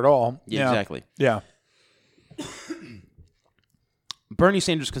 Can't pay for it all. Yeah, exactly. Yeah. Bernie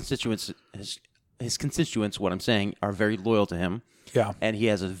Sanders' constituents, his constituents, what I'm saying, are very loyal to him. Yeah. And he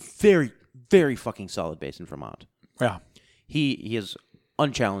has a very, very fucking solid base in Vermont. Yeah. He is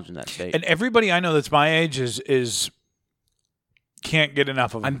unchallenged in that state. And everybody I know that's my age is can't get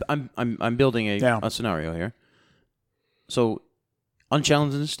enough of him. I'm building a scenario here. So,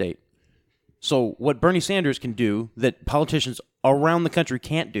 unchallenged in the state. So, what Bernie Sanders can do that politicians around the country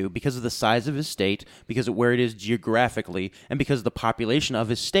can't do because of the size of his state, because of where it is geographically, and because of the population of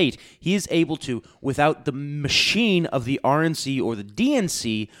his state, he is able to, without the machine of the RNC or the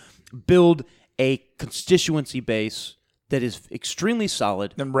DNC, build a constituency base that is extremely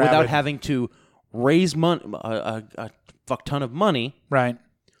solid without having to raise money, a fuck ton of money, right,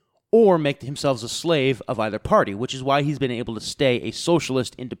 or make themselves a slave of either party, which is why he's been able to stay a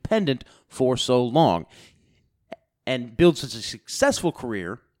socialist independent for so long and build such a successful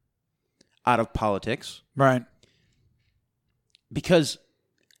career out of politics. Right. Because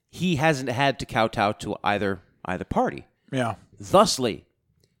he hasn't had to kowtow to either party. Yeah. Thusly,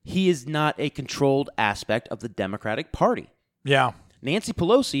 he is not a controlled aspect of the Democratic Party. Yeah. Nancy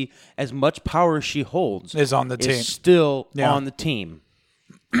Pelosi, as much power as she holds, Is on the team. still Yeah. on the team.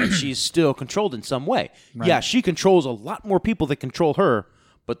 And she's still controlled in some way. Right. Yeah, she controls a lot more people that control her,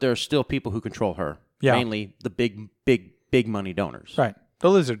 but there are still people who control her. Yeah. Mainly the big money donors. Right. The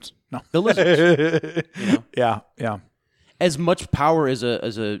lizards. No. The lizards. Yeah. As much power as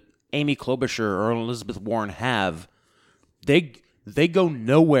a Amy Klobuchar or Elizabeth Warren have, they go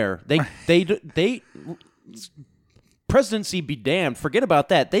nowhere. They presidency be damned. Forget about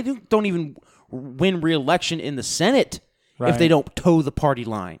that. They don't even win re-election in the Senate if they don't toe the party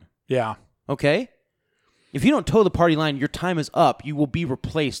line. Yeah. Okay? If you don't toe the party line, your time is up. You will be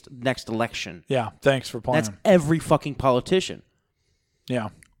replaced next election. Yeah. Thanks for playing. That's every fucking politician. Yeah.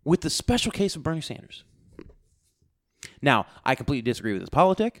 With the special case of Bernie Sanders. Now, I completely disagree with his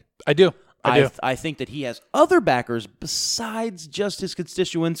politic. I do. I think that he has other backers besides just his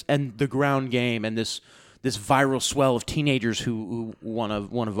constituents and the ground game and this viral swell of teenagers who want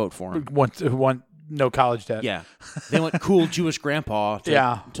to vote for him. Want no college debt. Yeah, they want cool Jewish grandpa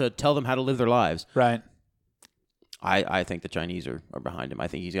to tell them how to live their lives. Right. I think the Chinese are behind him. I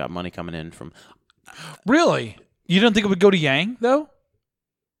think he's got money coming in from. Really? You don't think it would go to Yang though?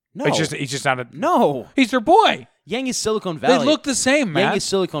 No, He's just not a. no. He's their boy. Yang is Silicon Valley. They look the same, man. Yang is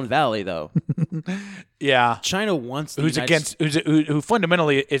Silicon Valley, though. Yeah. China wants the Who's who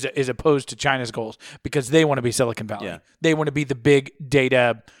fundamentally is opposed to China's goals because they want to be Silicon Valley. Yeah. They want to be the big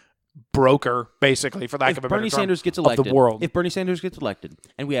data broker, basically, for lack of a better Bernie term, Sanders gets of elected, the world. If Bernie Sanders gets elected,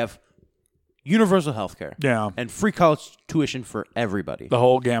 and we have universal health care, and free college tuition for everybody, The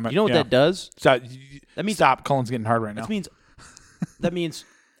whole gamut. you know what that does? That means- stop. Colin's getting hard right now. That means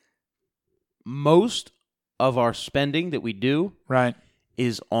most of our spending that we do Right.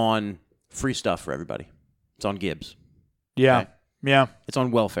 is on free stuff for everybody. It's on Gibbs. Yeah. Okay. Yeah. It's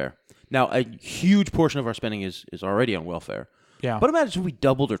on welfare. Now, a huge portion of our spending is already on welfare. Yeah. But imagine if we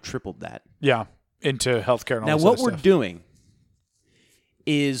doubled or tripled that. Yeah. Into healthcare and all Now, this what other we're stuff. doing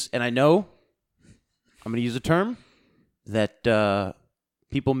is, and I know I'm going to use a term that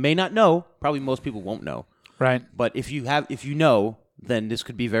people may not know, probably most people won't know, Right. but if you know, then this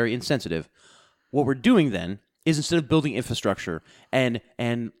could be very insensitive. What we're doing then is instead of building infrastructure and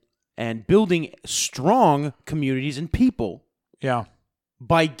building strong communities and people Yeah.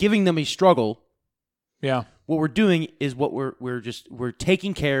 by giving them a struggle, Yeah. what we're doing is we're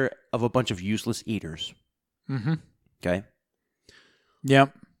taking care of a bunch of useless eaters. Mm-hmm. Okay?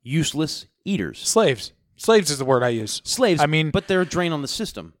 Yep. Useless eaters. Slaves. Slaves is the word I use. Slaves, I mean, but they're a drain on the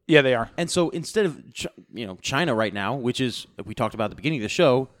system. yeah, they are. And so instead of China right now, which is we talked about at the beginning of the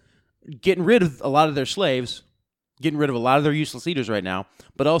show, getting rid of a lot of their slaves, getting rid of a lot of their useless eaters right now,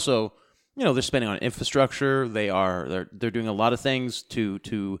 but also, they're spending on infrastructure. They're doing a lot of things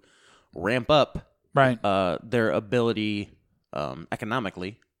to ramp up Right. their ability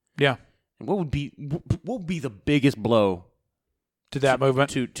economically. Yeah. And what would be the biggest blow To that movement.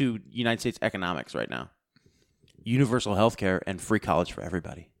 to United States economics right now? Universal health care and free college for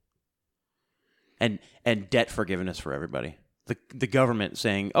everybody. And debt forgiveness for everybody. The government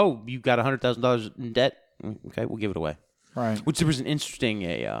saying, "Oh, you got $100,000 in debt? Okay, we'll give it away." Right. Which there was an interesting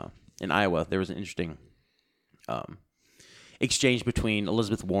in Iowa. There was an interesting exchange between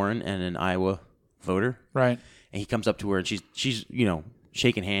Elizabeth Warren and an Iowa voter. Right. And he comes up to her and she's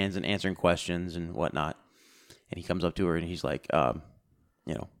shaking hands and answering questions and whatnot. And he comes up to her and he's like,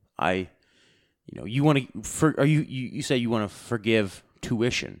 you want to you say you want to forgive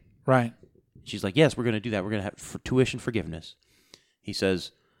tuition. Right. She's like, yes, we're going to do that. We're going to have tuition forgiveness. He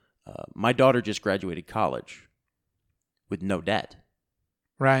says, my daughter just graduated college with no debt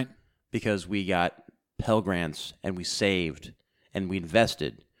Right. because we got Pell Grants and we saved and we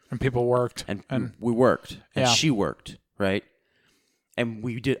invested And people worked. and we worked and Yeah. she worked, right? And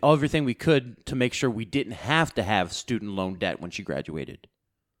we did everything we could to make sure we didn't have to have student loan debt when she graduated,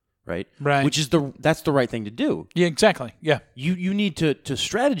 right? Right. Which is that's the right thing to do. Yeah, exactly. Yeah. You need to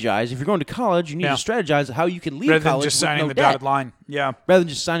strategize. If you're going to college, you need Yeah. to strategize how you can leave Rather than college just with signing no the debt, dotted line. Yeah. rather than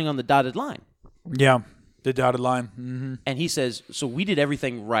just signing on the dotted line. Yeah. The dotted line. Mm-hmm. And he says, so we did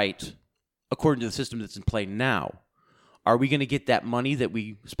everything right according to the system that's in play now. Are we going to get that money that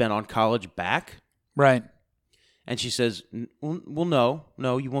we spent on college back? Right. And she says, well,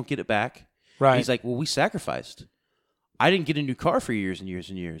 no, you won't get it back. Right. And he's like, well, we sacrificed. I didn't get a new car for years and years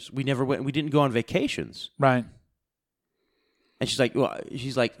and years. We didn't go on vacations. Right. And she's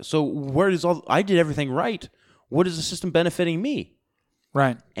like, so where does I did everything right. What is the system benefiting me?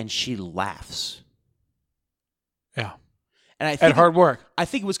 Right. And she laughs. Yeah. And I think At hard work. I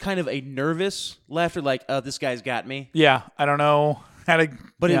think it was kind of a nervous laughter, like, this guy's got me. Yeah. I don't know.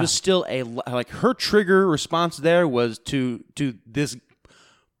 But it was still like her trigger response there was to this.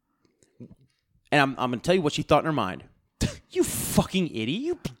 And I'm going to tell you what she thought in her mind. You fucking idiot.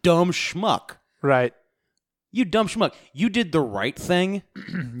 You dumb schmuck. Right. You dumb schmuck. You did the right thing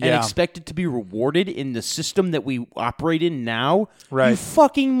and expected to be rewarded in the system that we operate in now. Right. You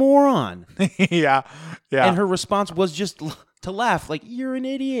fucking moron. Yeah. And her response was just to laugh. Like, you're an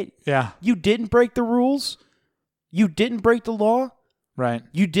idiot. Yeah. You didn't break the rules. You didn't break the law. Right.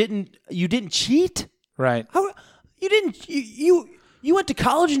 You didn't cheat. Right. How you didn't you went to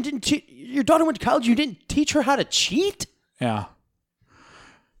college and didn't cheat. Your daughter went to college. You didn't teach her how to cheat. Yeah.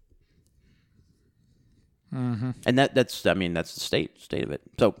 Mm-hmm. And that's the state of it.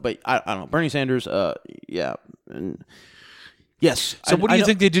 So, but I don't know. Bernie Sanders, yeah, yes. So, what do you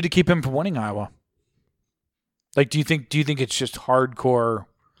think they do to keep him from winning Iowa? Like, do you think it's just hardcore?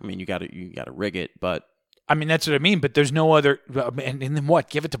 I mean, you got to rig it, but I mean, that's what I mean. But there's no other. And then what?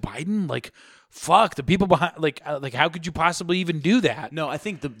 Give it to Biden? Like, fuck the people behind. Like, how could you possibly even do that? No, I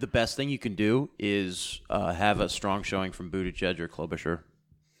think the best thing you can do is have a strong showing from Buttigieg or Klobuchar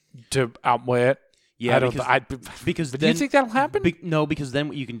to outweigh it. Yeah, because then, do you think that'll happen? No, because then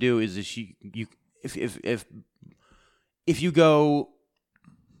what you can do is if you go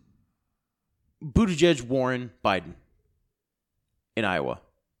Buttigieg, Warren, Biden in Iowa,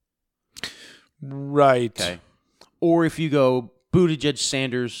 right? Okay, or if you go Buttigieg,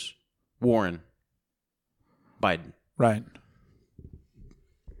 Sanders, Warren, Biden, right?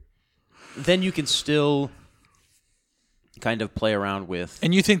 Then you can still kind of play around with.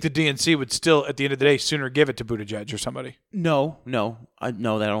 And you think the DNC would still, at the end of the day, sooner give it to Buttigieg or somebody? No. I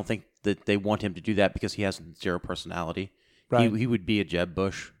don't think that they want him to do that because he has zero personality. Right. He would be a Jeb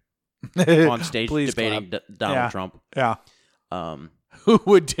Bush on stage debating Donald Trump. Yeah. Who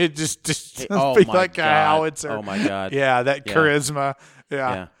would just be like a howitzer? Oh my God. Yeah, that charisma.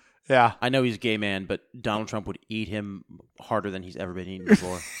 Yeah. I know he's a gay man, but Donald Trump would eat him harder than he's ever been eaten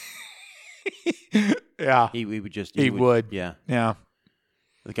before. Yeah. He would just... He would. Yeah. Yeah.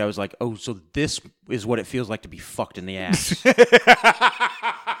 The guy was like, oh, so this is what it feels like to be fucked in the ass.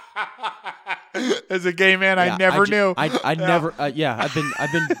 As a gay man, I never knew. I never... I've been...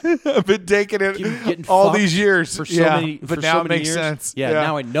 I've been taking it all these years. For so many but for now so it many makes years. sense. Yeah,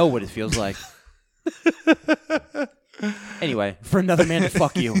 now I know what it feels like. Anyway, for another man to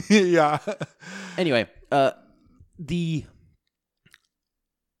fuck you. Yeah. Anyway,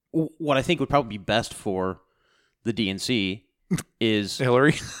 what I think would probably be best for the DNC is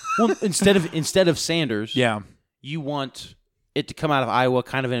Hillary. Well, instead of Sanders, yeah, you want it to come out of Iowa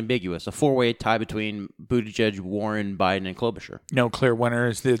kind of ambiguous, a four-way tie between Buttigieg, Warren, Biden, and Klobuchar. No clear winner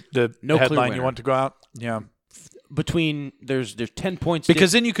is the headline you want to go out. Yeah, between there's 10 points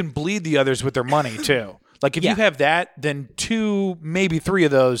because then you can bleed the others with their money too. Like if you have that, then 2, maybe 3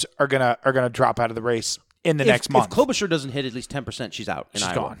 of those are gonna drop out of the race in the next month. If Klobuchar doesn't hit at least 10%, she's out. She's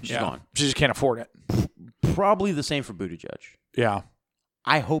Iowa. gone. She's gone. She just can't afford it. Probably the same for Buttigieg. Yeah.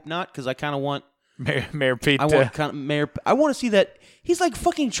 I hope not, because I kind of want Mayor Pete. I want to see that he's like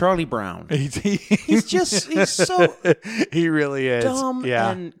fucking Charlie Brown. He's so he really is dumb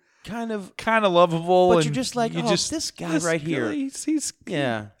and kind of lovable. But and you're just like, this guy right here. He's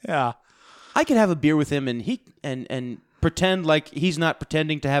yeah. I could have a beer with him and he and pretend like he's not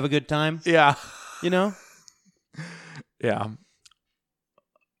pretending to have a good time. Yeah. You know? Yeah.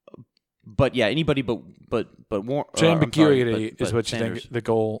 But yeah, anybody but ambiguity is what Sanders. You think the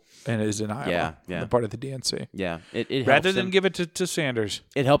goal and is in Iowa. Yeah. The part of the DNC. Yeah, it rather than give it to Sanders,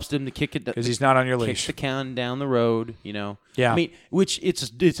 it helps them to kick it because he's not on your leash. Kick the can down the road, you know. Yeah, I mean, which it's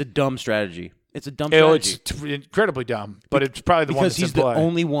a dumb strategy. It's a dumb strategy. It's incredibly dumb, but it's probably the one that's because he's the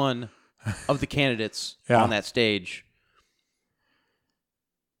only one of the candidates on that stage,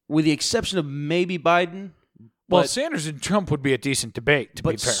 with the exception of maybe Biden. Well, Sanders and Trump would be a decent debate, to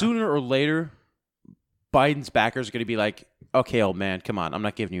be fair. But sooner or later, Biden's backers are going to be like, okay, old man, come on. I'm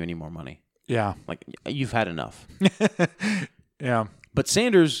not giving you any more money. Yeah. Like, you've had enough. Yeah. But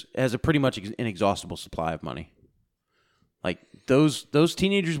Sanders has a pretty much inexhaustible supply of money. Like, those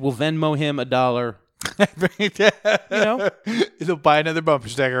teenagers will Venmo him $1. You know? He'll buy another bumper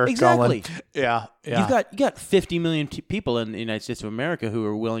sticker. Exactly. Colin. Yeah. You got 50 million people in the United States of America who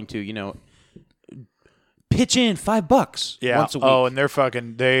are willing to, you know, pitch in $5 once a week. Oh, and they're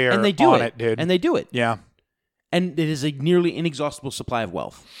and they do it, dude. And they do it. Yeah. And it is a nearly inexhaustible supply of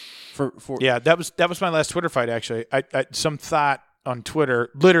wealth. Yeah, that was my last Twitter fight, actually. I some thought on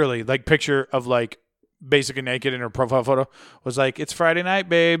Twitter, literally, like picture of like basically naked in her profile photo, was like, it's Friday night,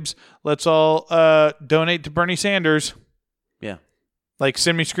 babes. Let's all donate to Bernie Sanders. Yeah. Like,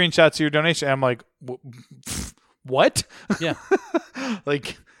 send me screenshots of your donation. And I'm like, what? Yeah.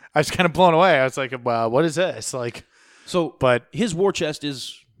 Like, I was kind of blown away. I was like, well, what is this? Like, So, but his war chest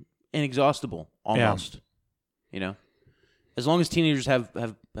is inexhaustible, almost. You know, as long as teenagers have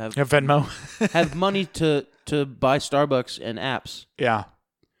Venmo. have money to buy Starbucks and apps, Yeah.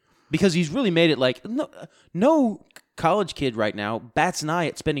 because he's really made it like no college kid right now bats an eye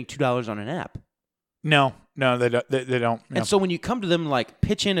at spending $2 on an app. No, they don't. They don't. And so when you come to them like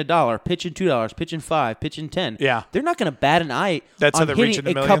pitch in $1, pitch in $2, pitch in $5, pitch in $10, Yeah. they're not going to bat an eye. That's on how they're reaching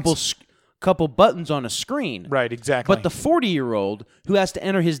hitting the a millions. couple buttons on a screen. Right, exactly. But the 40-year-old who has to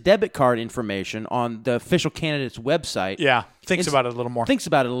enter his debit card information on the official candidate's website, thinks about it a little more. thinks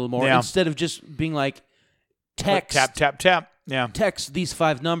about it a little more Yeah. instead of just being like, Click, text tap. Yeah. text these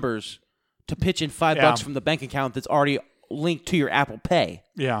 5 numbers to pitch in $5 Yeah. from the bank account that's already linked to your Apple Pay.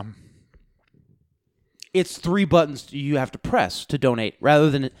 Yeah. It's 3 buttons you have to press to donate rather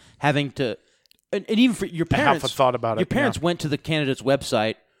than having to. And even for your parents, half a thought about it, Your parents yeah. went to the candidate's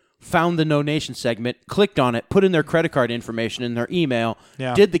website, found the donation segment, clicked on it, put in their credit card information in their email,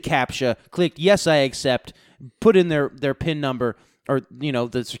 Yeah. did the CAPTCHA, clicked yes, I accept, put in their PIN number or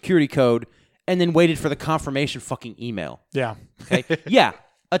the security code, and then waited for the confirmation fucking email. Yeah. Okay, yeah,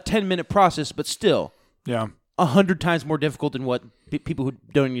 a 10-minute process, but still. Yeah. 100 times more difficult than what people who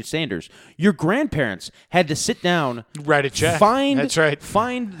donated Sanders. Your grandparents had to sit down, Write a check. find That's right.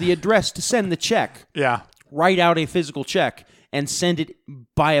 find the address to send the check, Yeah. write out a physical check, and send it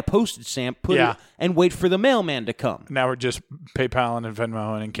by a postage stamp. Yeah. And wait for the mailman to come. Now we're just PayPal and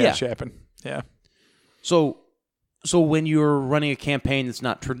Venmo and Cash Apping. Yeah. So when you're running a campaign that's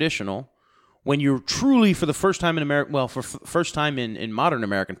not traditional, when you're truly for the first time in America, well, for first time in modern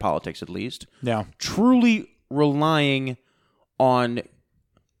American politics at least, Yeah. truly relying on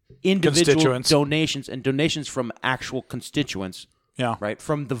individual Constituents. donations and donations from actual constituents, Yeah. right?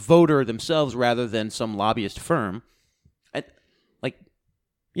 From the voter themselves rather than some lobbyist firm. And,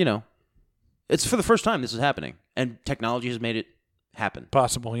 it's for the first time this is happening, and technology has made it happen.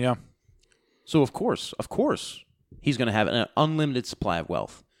 Possible. Yeah. So, of course, he's going to have an unlimited supply of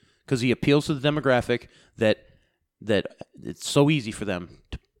wealth because he appeals to the demographic that it's so easy for them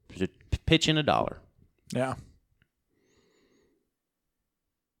to pitch in $1. Yeah.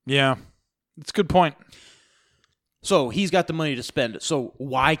 Yeah. It's a good point. So he's got the money to spend. So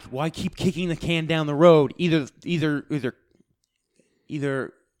why keep kicking the can down the road? Either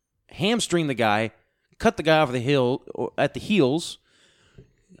hamstring the guy, cut the guy off the hill or at the heels,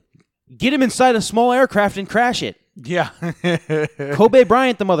 get him inside a small aircraft and crash it. Yeah. Kobe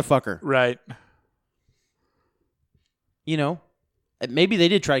Bryant, the motherfucker. Right. Maybe they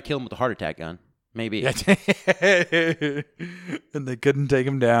did try to kill him with a heart attack gun. Maybe. And they couldn't take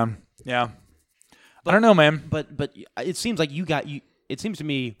him down. Yeah. I don't know, man. But it seems like it seems to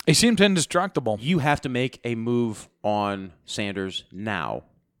me He seemed indestructible. you have to make a move on Sanders now.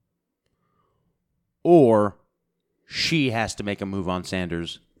 Or she has to make a move on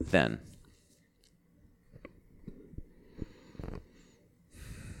Sanders then.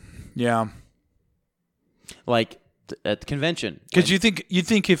 Yeah. Like at the convention. Because you think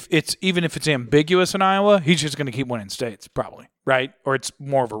if it's ambiguous in Iowa, he's just going to keep winning states, probably, right? Or it's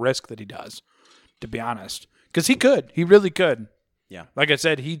more of a risk that he does, to be honest. Because he really could. Yeah. Like I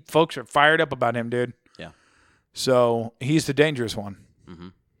said, folks are fired up about him, dude. Yeah. So he's the dangerous one,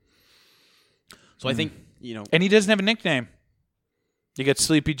 So I think, and he doesn't have a nickname. You get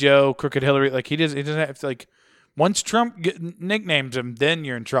Sleepy Joe, Crooked Hillary. Like he doesn't have to, like. Once Trump nicknames him, then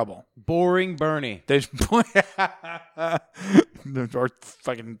you're in trouble. Boring Bernie. There's or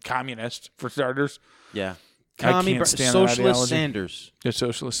fucking communist for starters. Yeah. I can't stand that Socialist ideology. Sanders. Yeah,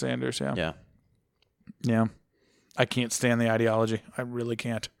 Socialist Sanders. Yeah. Yeah. Yeah. I can't stand the ideology. I really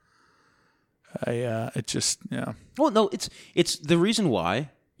can't. It just, yeah. Well, no, it's the reason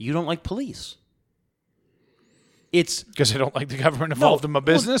why you don't like police. It's Because I don't like the government involved in my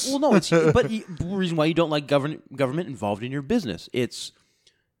business. Well, no, but the reason why you don't like government involved in your business. It's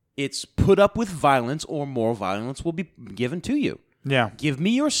put up with violence or more violence will be given to you. Yeah. Give me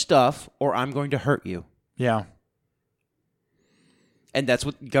your stuff or I'm going to hurt you. Yeah. And that's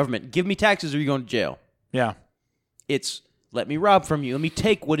what government. Give me taxes or you're going to jail. Yeah. It's let me rob from you. Let me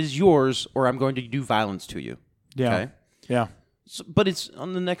take what is yours or I'm going to do violence to you. Yeah. Okay? Yeah. So, but it's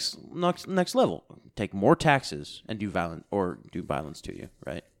on the next level. Take more taxes and do violence to you,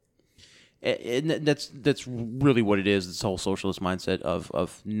 right? And that's really what it is. This whole socialist mindset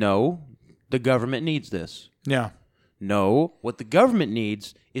of no, the government needs this. Yeah. No, what the government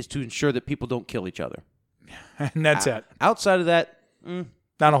needs is to ensure that people don't kill each other. And that's it. Outside of that,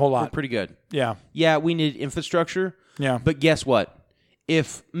 Not a whole we're lot. pretty good. Yeah. Yeah, we need infrastructure. Yeah. But guess what?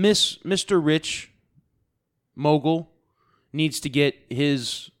 If Mr. Rich mogul needs to get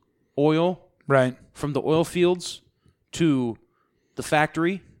his oil Right. from the oil fields to the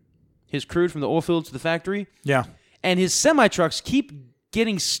factory, his crude from the oil fields to the factory, Yeah. and his semi-trucks keep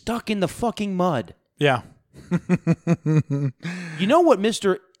getting stuck in the fucking mud. Yeah. You know what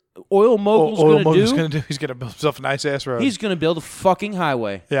Mr. Oil Mogul's going to do? He's going to build himself a nice ass road. He's going to build a fucking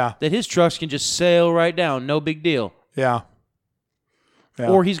highway. Yeah. That his trucks can just sail right down, no big deal. Yeah. Yeah.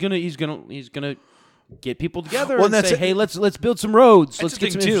 Or he's gonna get people together Well, and that's say, it. "Hey, let's build some roads. That's Let's the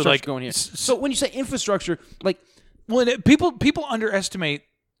get some thing, too, infrastructure like, going here." So when you say infrastructure, like Well, people underestimate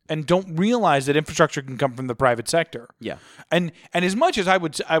and don't realize that infrastructure can come from the private sector. yeah, And as much as I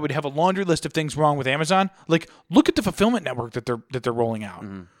would have a laundry list of things wrong with Amazon, like look at the fulfillment network that they're rolling out.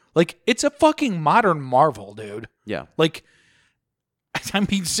 Like it's a fucking modern marvel, dude. yeah, Like I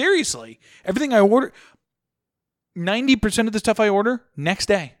mean seriously, everything I order 90% of the stuff I order next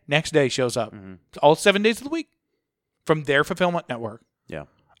day shows up. All 7 days of the week from their fulfillment network. yeah.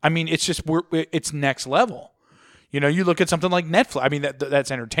 I mean, it's just it's next level. You know, you look at something like Netflix. I mean,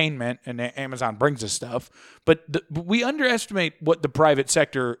 that's entertainment, and Amazon brings us stuff. But we underestimate what the private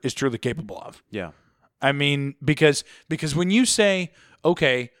sector is truly capable of. Yeah. I mean, because when you say,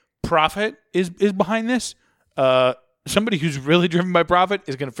 okay, profit is behind this, somebody who's really driven by profit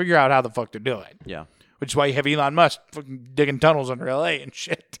is going to figure out how the fuck to do it. Yeah. Which is why you have Elon Musk fucking digging tunnels under LA and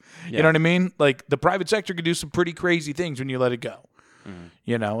shit. You Yeah. know what I mean? Like the private sector can do some pretty crazy things when you let it go.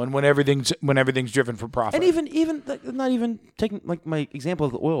 You know, and when everything's driven for profit. And even not even taking like my example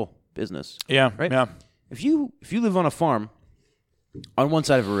of the oil business. yeah, right? yeah, If you live on a farm on one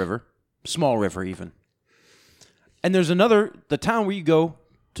side of a river, small river even, and there's the town where you go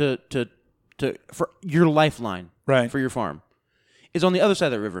to for your lifeline, Right. for your farm, is on the other side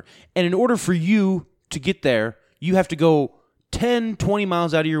of that river. And in order for you to get there, you have to go 10, 20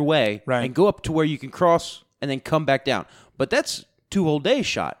 miles out of your way Right. and go up to where you can cross and then come back down. But that's 2 whole days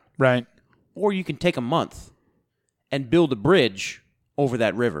shot. right, Or you can take a month and build a bridge over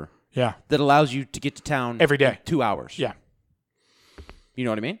that river yeah, that allows you to get to town Every day. in 2 hours. yeah. You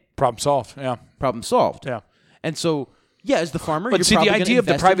know what I mean? Problem solved. Yeah, Problem solved. yeah. And so, yeah, as the farmer, But you're see, the probably gonna idea of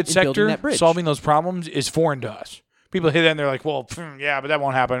the invest private in building sector that bridge. solving those problems is foreign to us. People hear that and they're like, "Well, yeah, but that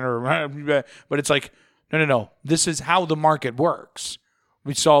won't happen." Or, but it's like, no. This is how the market works.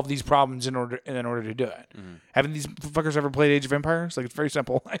 We solve these problems in order to do it. Haven't these fuckers ever played Age of Empires? Like it's very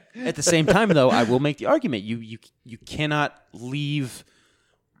simple. At the same time, though, I will make the argument: you cannot leave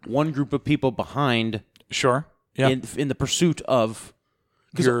one group of people behind Sure. Yeah. in the pursuit of,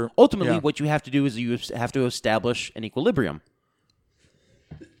 because Your- ultimately yeah. what you have to do is you have to establish an equilibrium.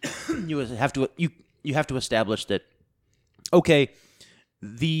 you have to establish that, okay,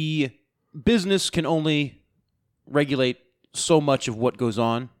 the business can only regulate so much of what goes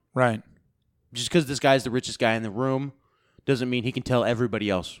on. Right. Just because this guy's the richest guy in the room doesn't mean he can tell everybody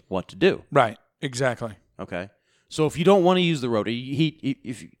else what to do. Right. Exactly. Okay, so if you don't want to use the road,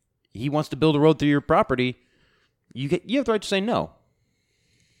 if he wants to build a road through your property, you have the right to say no,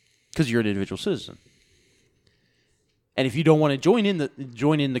 because you're an individual citizen. And if you don't want to join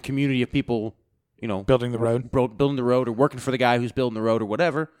in the community of people, you know, Building the road. building the road, or working for the guy who's building the road, or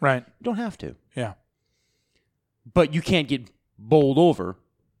whatever, Right. you don't have to. Yeah. But you can't get bowled over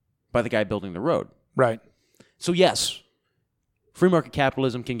by the guy building the road. Right. So yes, free market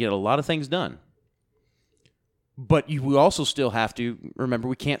capitalism can get a lot of things done. But we also still have to remember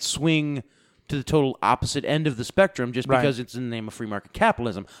we can't swing to the total opposite end of the spectrum just Right. because it's in the name of free market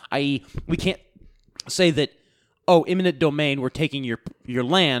capitalism. I.e., we can't say that, oh, eminent domain, we're taking your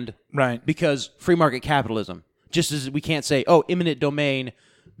land Right. because free market capitalism. Just as we can't say, oh, eminent domain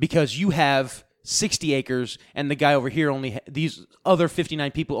because you have 60 acres and the guy over here these other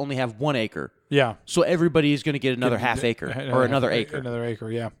 59 people only have 1 acre. Yeah. So everybody is going to get another half acre or another acre, Another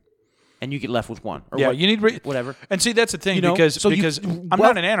acre. Yeah. and you get left with 1. Or Yeah. what- You need whatever. And see, that's the thing, You know, because so you- I'm well-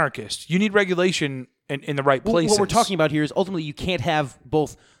 not an anarchist. You need regulation in the right places. What we're talking about here is ultimately you can't have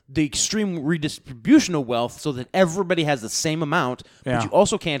both the extreme redistribution of wealth so that everybody has the same amount, Yeah. but you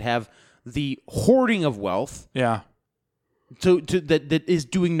also can't have the hoarding of wealth Yeah. that is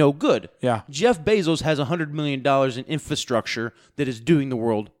doing no good. Yeah. Jeff Bezos has $100 million in infrastructure that is doing the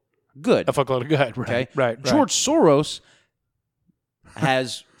world good. A fuckload of good. Right. Okay, Right. George Soros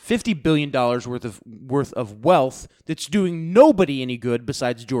has $50 billion worth of wealth that's doing nobody any good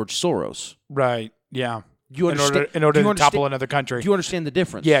besides George Soros. Right. Yeah. You understand? In order do you to topple understand- another country. Do you understand the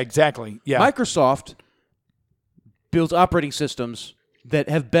difference? Yeah. Exactly. Yeah. Microsoft builds operating systems that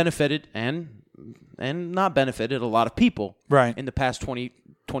have benefited and not benefited a lot of people Right. in the past 20,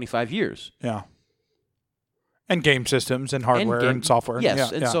 25 years. Yeah. And game systems and hardware and software. Yes, Yeah.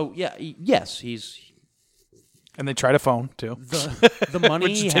 and yeah. so yes, he's And they tried a phone too, The money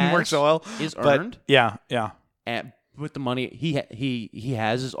which he didn't has work so well. is But earned. yeah. And with the money he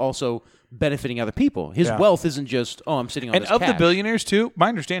has is also benefiting other people. His Yeah. wealth isn't just I'm sitting on And this of cash. the billionaires too, my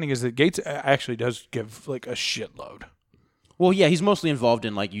understanding is that Gates actually does give like a shitload. Well, yeah, he's mostly involved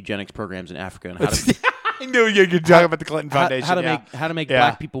in like eugenics programs in Africa and how to I knew you could talk about the Clinton Foundation. how to make Yeah.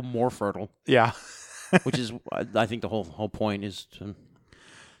 black people more fertile, Yeah. which is I think the whole point is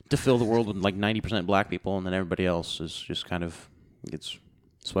to fill the world with like 90% black people, and then everybody else is just kind of gets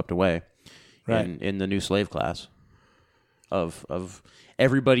swept away Right. in the new slave class of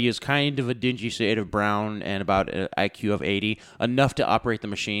everybody is kind of a dingy shade of brown and about an IQ of 80, enough to operate the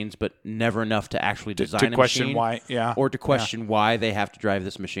machines, but never enough to actually design to a question machine. why, yeah. Or to question why they have to drive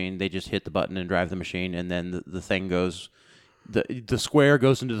this machine. They just hit the button and drive the machine, and then the thing goes, the square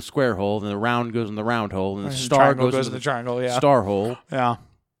goes into the square hole, and the round goes in the round hole, and the star triangle goes in into the triangle, yeah. star hole. Yeah.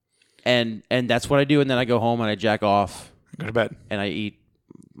 And that's what I do, and then I go home and I jack off Go to bed. and I eat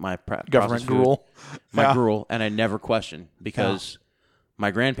my Government processed food, gruel. my Yeah. gruel, and I never question because my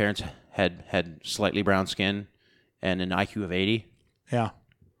grandparents had slightly brown skin and an IQ of 80. Yeah.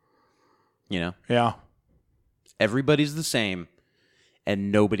 You know, Yeah. everybody's the same,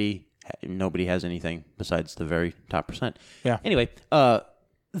 and nobody has anything besides the very top percent. Yeah. Anyway,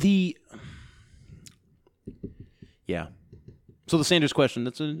 yeah. So the Sanders question,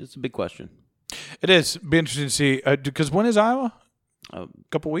 it's a big question. It is. Be interesting to see. Because when is Iowa? A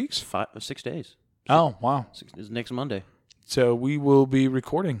couple weeks? 6 days. Oh, wow. It's next Monday. So we will be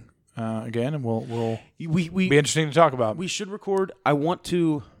recording again, and we'll We be interesting to talk about. we should record. I want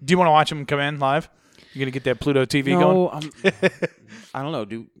to. Do you want to watch them come in live? You going to get that Pluto TV going? No, I don't know.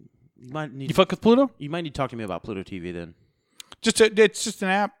 You might need. You fuck with Pluto? You might need to talk to me about Pluto TV then. It's just an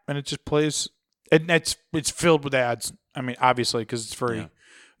app, and it just plays. And it's filled with ads. I mean, obviously, because it's free. Yeah.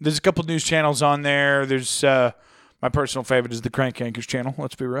 There's a couple news channels on there. There's my personal favorite is the Crank Yankers channel.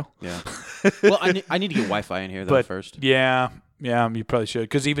 Let's be real. Yeah. Well, I need to get Wi-Fi in here though But first. yeah, you probably should.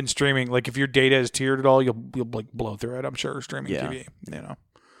 Because even streaming, like if your data is tiered at all, you'll like blow through it. I'm sure streaming Yeah. TV. You know.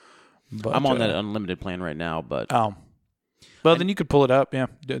 But, I'm on that unlimited plan right now, but Oh. Well, then you could pull it up. Yeah.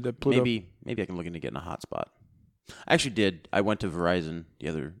 The Pluto. maybe I can look into getting a hotspot. I actually did. I went to Verizon the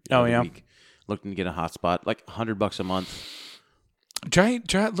other week, looked into getting a hotspot, like $100 a month. Try.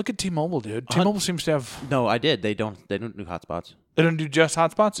 Look at T-Mobile, dude. T-Mobile seems to have. No, I did. They don't do hotspots. They don't do just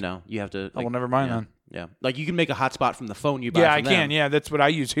hotspots. No, you have to. Oh, well, never mind then. Yeah, like you can make a hotspot from the phone you buy. Yeah, from I can. them, Yeah, that's what I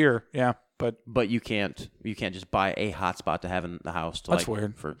use here. Yeah, but you can't just buy a hotspot to have in the house. That's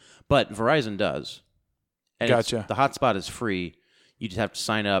weird. But Verizon does. And Gotcha. The hotspot is free. You just have to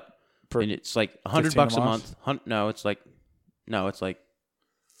sign up, and it's like $100 $15 a month. No, it's like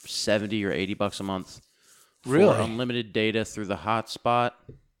 70 or $80 a month. Really? For unlimited data through the hotspot.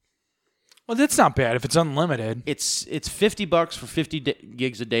 well, that's not bad if it's unlimited. It's $50 for 50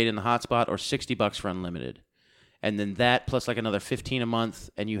 gigs of data in the hotspot, or $60 for unlimited, and then that plus like another $15 a month,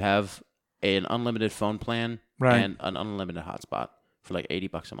 and you have an unlimited phone plan and an unlimited hotspot for like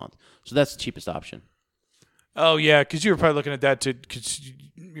 $80 a month. So that's the cheapest option. Oh yeah, because you were probably looking at that too. Because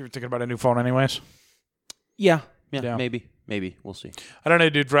you were thinking about a new phone, anyways. Yeah, Yeah. maybe we'll see. I don't know,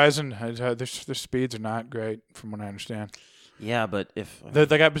 dude. Verizon, their speeds are not great, from what I understand. Yeah, but if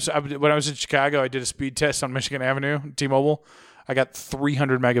When I was in Chicago, I did a speed test on Michigan Avenue, T-Mobile. I got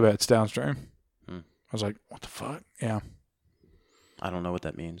 300 megabits downstream. I was like, what the fuck? Yeah. I don't know what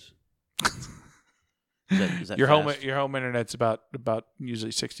that means. Is that Your fast? home internet's about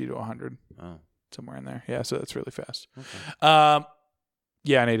usually 60 to 100, somewhere in there. Yeah, so that's really fast. Okay.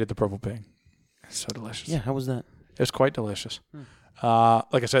 Yeah, and I ate at the Purple Pig. It's so delicious. Yeah, how was that? It was quite delicious.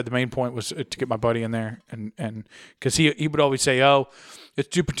 Like I said, the main point was to get my buddy in there, and because he would always say, "Oh, it's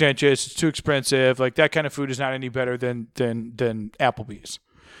too pretentious, it's too expensive. Like that kind of food is not any better than Applebee's."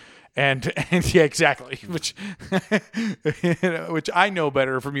 And yeah, exactly. Which which I know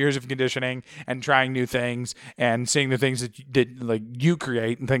better from years of conditioning and trying new things and seeing the things that like you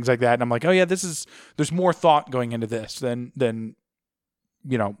create and things like that. And I'm like, oh yeah, there's more thought going into this than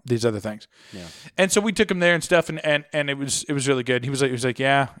these other things. Yeah. And so we took him there and stuff, and it was really good. He was like,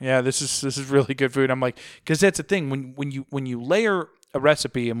 yeah, this is really good food. I'm like, because that's the thing when you layer a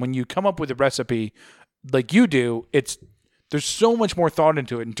recipe and when you come up with a recipe like you do, there's so much more thought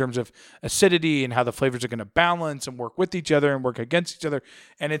into it in terms of acidity and how the flavors are going to balance and work with each other and work against each other.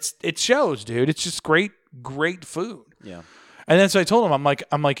 And it shows, dude. It's just great food. Yeah. And then so I told him, I'm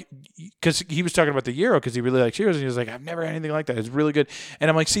like, because he was talking about the gyro because he really likes gyros, and he was like, I've never had anything like that. It's really good. And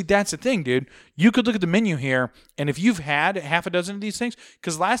I'm like, see, that's the thing, dude. You could look at the menu here, and if you've had half a dozen of these things,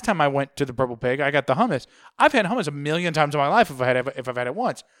 because last time I went to the Purple Pig, I got the hummus. I've had hummus a million times in my life if I've had it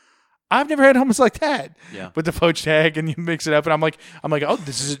once. I've never had hummus like that. Yeah. With the poached egg, and you mix it up, and I'm like, oh,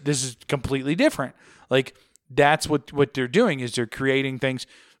 this is completely different. Like that's what they're doing is they're creating things.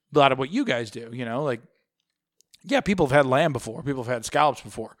 A lot of what you guys do, like, yeah, people have had lamb before, people have had scallops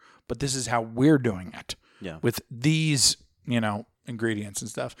before, but this is how we're doing it. Yeah. With these, ingredients and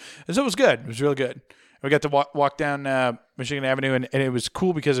stuff. And so it was good. It was real good. We got to walk down Michigan Avenue, and it was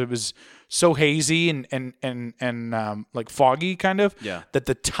cool because it was so hazy and like foggy kind of that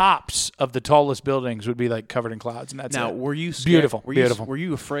the tops of the tallest buildings would be like covered in clouds. And that's now, it. were you scared? Beautiful? Were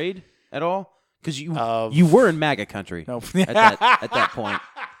you afraid at all? Because you were in MAGA country at that point,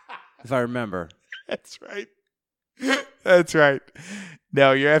 if I remember. That's right. That's right.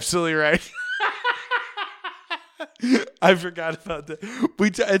 No, you're absolutely right. I forgot about that.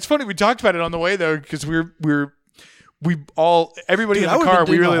 It's funny we talked about it on the way though because everybody Dude, in the car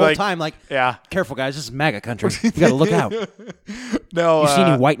we really the whole like time like yeah. Careful guys, this is MAGA country. You got to look out. No, You see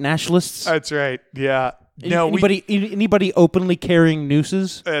any white nationalists? That's right. Yeah. No, anybody openly carrying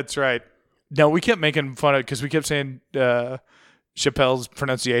nooses? That's right. No, we kept making fun of it because we kept saying Chappelle's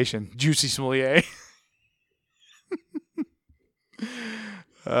pronunciation, Juicy Smollier.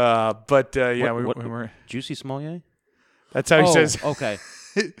 Yeah, we were. Juicy Smollier? That's how he says. Okay.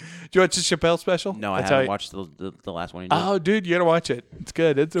 Do you watch the Chappelle special? No, That's I haven't watched the last one. Oh, dude, you gotta watch it. It's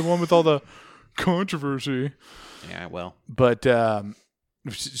good. It's the one with all the controversy. Yeah, well. But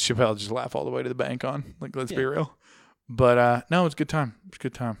Chappelle just laugh all the way to the bank on. Like, let's be real. But no, it's a good time. It's a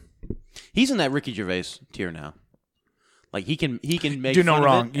good time. He's in that Ricky Gervais tier now. Like he can make do no fun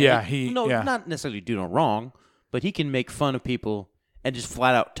wrong. Of it, Yeah, not necessarily do no wrong, but he can make fun of people and just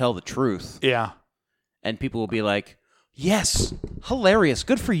flat out tell the truth. Yeah. And people will be like, "Yes, hilarious,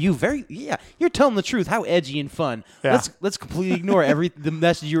 good for you. You're telling the truth. How edgy and fun. Yeah. Let's completely ignore the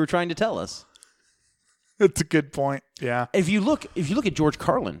message you were trying to tell us." That's a good point. Yeah. If you look at George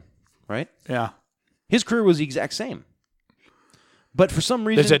Carlin, right? Yeah. His career was the exact same. But for some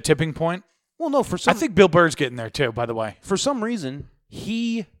reason, There's that tipping point. Well, no, I think Bill Burr's getting there too, by the way. For some reason,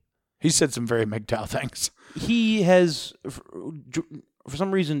 he said some very MGTOW things. He has, for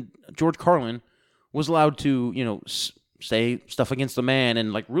some reason, George Carlin was allowed to, say stuff against the man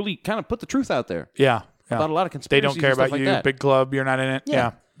and like really kind of put the truth out there. Yeah. About a lot of conspiracies. They don't care about like you, that. big club, you're not in it.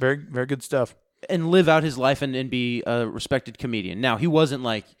 Yeah. Very, very good stuff. And live out his life and be a respected comedian. Now, he wasn't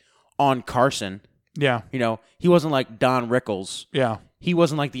like on Carson. Yeah. He wasn't like Don Rickles. Yeah. He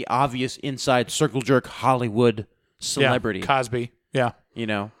wasn't like the obvious inside circle jerk Hollywood celebrity. Yeah. Cosby. Yeah.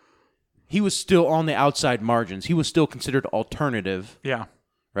 He was still on the outside margins. He was still considered alternative. Yeah.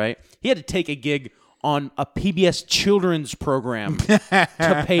 Right? He had to take a gig on a PBS children's program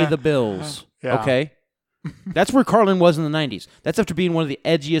to pay the bills. Yeah. Okay? That's where Carlin was in the 90s. That's after being one of the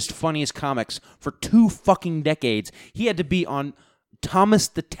edgiest, funniest comics for 2 fucking decades. He had to be on Thomas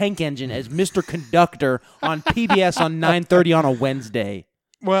the Tank Engine as Mr. Conductor on PBS on 9:30 on a Wednesday.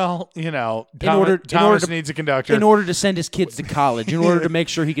 Well, Thomas needs a conductor. In order to send his kids to college, in order to make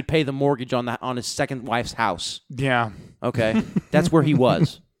sure he could pay the mortgage on his second wife's house. Yeah. Okay? That's where he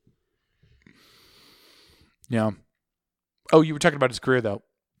was. Yeah. Oh, you were talking about his career, though.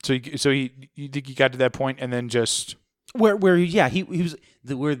 So you think he got to that point and then just... Where he was...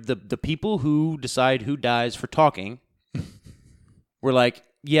 Where the people who decide who dies for talking were like,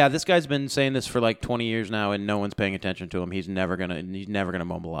 yeah, this guy's been saying this for like 20 years now, and no one's paying attention to him. He's never gonna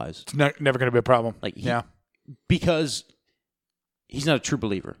mobilize. It's never gonna be a problem. Because he's not a true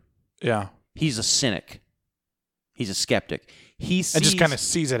believer. Yeah, he's a cynic. He's a skeptic. He just kind of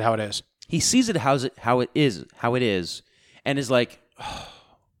sees it how it is. He sees it how it is, and is like, oh,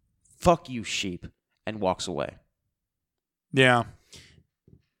 "Fuck you, sheep," and walks away. Yeah.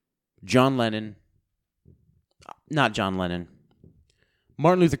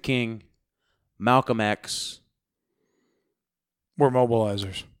 Martin Luther King, Malcolm X. We're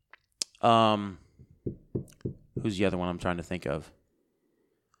mobilizers. Who's the other one I'm trying to think of?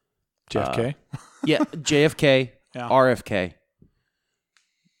 JFK? JFK, Yeah. RFK.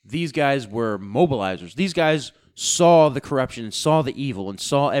 These guys were mobilizers. These guys saw the corruption, saw the evil, and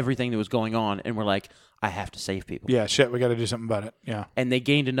saw everything that was going on, and were like, I have to save people. Yeah, shit, we got to do something about it. Yeah. And they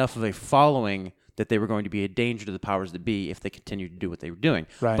gained enough of a following that they were going to be a danger to the powers that be if they continued to do what they were doing.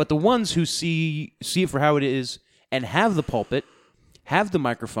 Right. But the ones who see it for how it is and have the pulpit, have the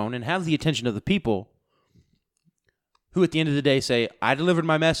microphone, and have the attention of the people, who at the end of the day say, I delivered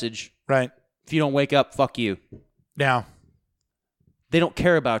my message. Right. If you don't wake up, fuck you. Now. They don't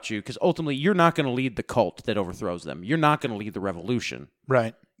care about you because ultimately you're not going to lead the cult that overthrows them. You're not going to lead the revolution.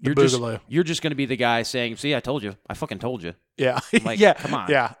 Right. You're just going to be the guy saying, see, I told you. I fucking told you. Yeah. Like, yeah. Come on.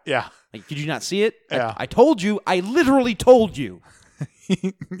 Yeah. Yeah. Like, did you not see it? Yeah. I told you. I literally told you.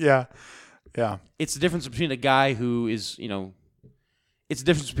 Yeah. Yeah. It's the difference between a guy who is, it's the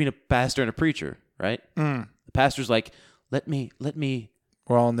difference between a pastor and a preacher, right? The pastor's like, let me,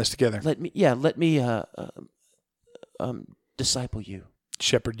 We're all in this together. let me disciple you.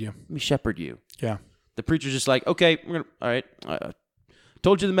 Shepherd you. Let me shepherd you. Yeah. The preacher's just like, okay, all right.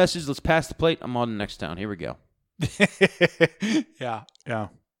 Told you the message. Let's pass the plate. I'm on to the next town. Here we go. Yeah. Yeah.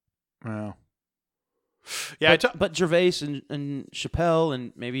 Wow. Yeah. But Gervais and Chappelle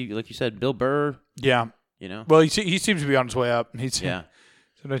and maybe, like you said, Bill Burr, yeah. you Well, he seems to be on his way up. Yeah.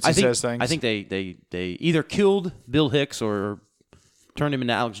 Sometimes he says things. I think they either killed Bill Hicks or turned him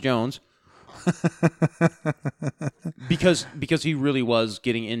into Alex Jones. because he really was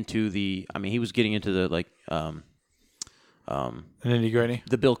getting into the nitty-gritty.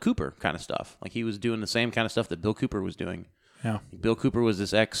 the Bill Cooper kind of stuff. Like he was doing the same kind of stuff that Bill Cooper was doing. Yeah. Bill Cooper was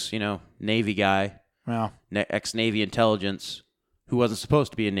this ex-Navy guy, ex-Navy intelligence who wasn't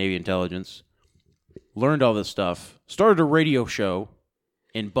supposed to be in Navy intelligence, learned all this stuff, started a radio show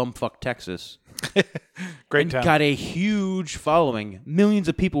in bumfuck Texas. Great town. Got a huge following. Millions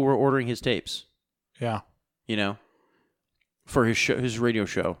of people were ordering his tapes. Yeah. For his radio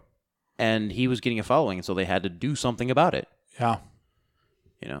show. And he was getting a following, and so they had to do something about it. Yeah.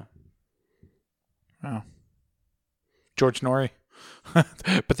 Wow. George Norrie.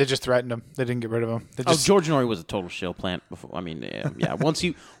 But they just threatened him. They didn't get rid of him. George Norrie was a total shill plant before. I mean, yeah. Once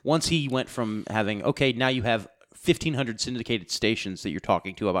he went from having, okay, now you have 1,500 syndicated stations that you're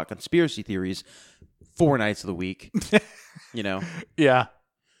talking to about conspiracy theories 4 nights of the week. Yeah.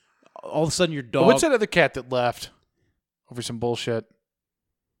 All of a sudden your dog. What's that other cat that left over some bullshit?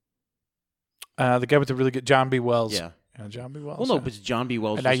 The guy with the really good John B. Wells. Yeah. John B. Wells. Well, no, but John B.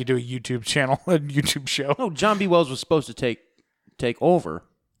 Wells. And now you do a YouTube channel, a YouTube show. No, John B. Wells was supposed to take over.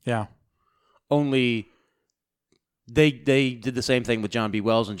 Yeah. Only they did the same thing with John B.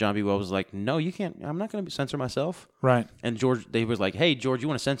 Wells, and John B. Wells was like, "No, you can't. I'm not going to censor myself." Right. And they was like, "Hey, George, you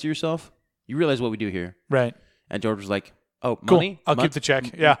want to censor yourself? You realize what we do here?" Right. And George was like, "Oh, Cool. money? I'll keep the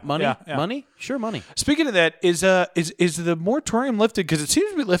check. Yeah. Money? Yeah, yeah. Money? Sure, money." Speaking of that, is the moratorium lifted? Because it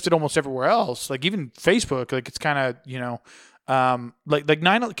seems to be lifted almost everywhere else. Like even Facebook, like it's kind of like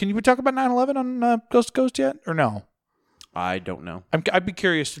 9. Can you talk about 9/11 on Coast to Coast yet, or no? I don't know. I'd be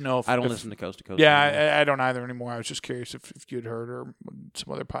curious to know if I don't listen to Coast to Coast. Yeah, I don't either anymore. I was just curious if you had heard or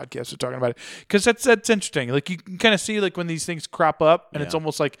some other podcasts were talking about it, because that's interesting. Like you can kind of see like when these things crop up, and it's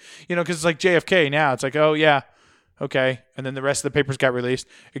almost like because it's like JFK now. It's like, oh yeah, okay, and then the rest of the papers got released,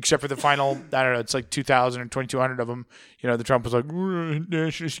 except for the final. I don't know. It's like 2,000 or 2,200 of them. The Trump was like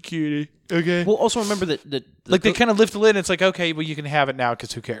national security. Okay. Well, also remember that they kind of lift the lid, and it's like, okay, well you can have it now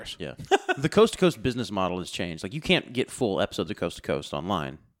because who cares? Yeah. The Coast to Coast business model has changed. Like you can't get full episodes of Coast to Coast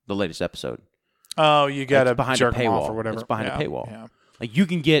online. The latest episode. Oh, you got to behind jerk a them paywall off or whatever. It's behind a paywall. Yeah. Like you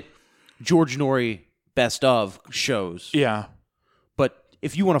can get George Norrie best of shows. Yeah. But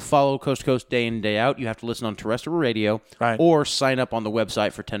if you want to follow Coast to Coast day in and day out, you have to listen on terrestrial radio, right, or sign up on the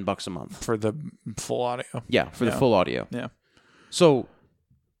website for $10 a month for the full audio. Yeah, for the full audio. Yeah. So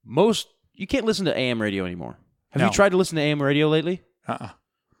you can't listen to AM radio anymore. Have you tried to listen to AM radio lately?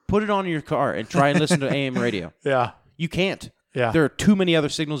 Put it on in your car and try and listen to AM radio. Yeah. You can't. Yeah. There are too many other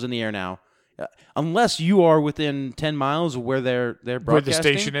signals in the air now. Unless you are within 10 miles of where they're broadcasting. Where the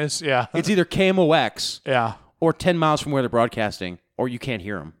station is, yeah. It's either KMOX or 10 miles from where they're broadcasting, or you can't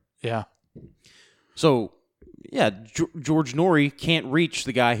hear them. Yeah. So, yeah, George Norrie can't reach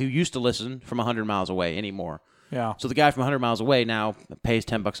the guy who used to listen from 100 miles away anymore. Yeah. So the guy from 100 miles away now pays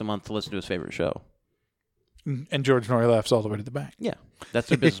 $10 a month to listen to his favorite show. And George Norrie laughs all the way to the bank. Yeah. That's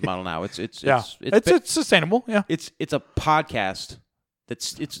their business model now. It's sustainable. Yeah. It's a podcast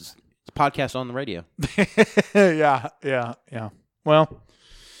it's a podcast on the radio. Yeah. Well,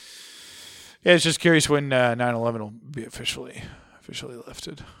 yeah, it's just curious when 9/11 will be officially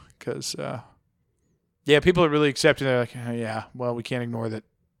lifted, because people are really accepting. They're like, well, we can't ignore that.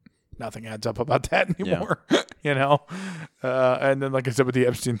 Nothing adds up about that anymore, And then, like I said, with the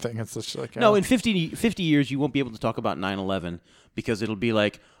Epstein thing, it's just like... No, in 50 years, you won't be able to talk about 9/11 because it'll be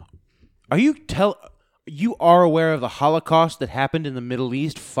like, you are aware of the Holocaust that happened in the Middle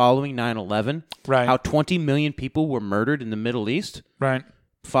East following 9/11? Right. How 20 million people were murdered in the Middle East? Right.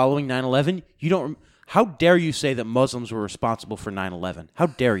 Following 9/11? You don't... How dare you say that Muslims were responsible for 9/11? How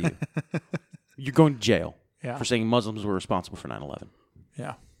dare you? You're going to jail for saying Muslims were responsible for 9/11.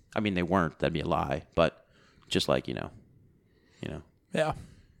 Yeah. I mean, they weren't. That'd be a lie. But just like, Yeah.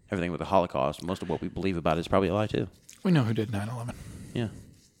 everything with the Holocaust, most of what we believe about it is probably a lie, too. We know who did 9/11. Yeah.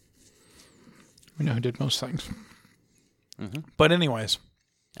 We know who did most things. Mm-hmm. But anyways.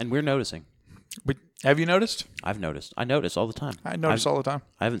 And we're noticing. Have you noticed? I've noticed. I notice all the time. I notice all the time.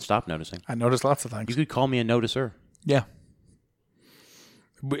 I haven't stopped noticing. I notice lots of things. You could call me a noticer. Yeah.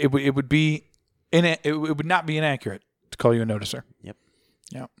 It would be it would not be inaccurate to call you a noticer. Yep.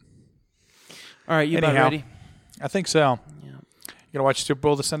 Yeah. All right, you about Anyhow, ready? I think so. Yeah. You gonna watch Super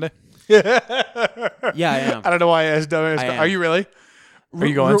Bowl this Sunday? Yeah, I am. I don't know why I asked dumb. I am. Are you really? Are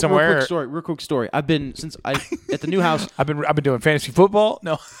you going somewhere? Real quick story. I've been at the new house. I've been doing fantasy football.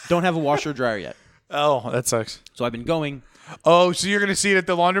 No. Don't have a washer or dryer yet. Oh, that sucks. So I've been going. Oh, so you're gonna see it at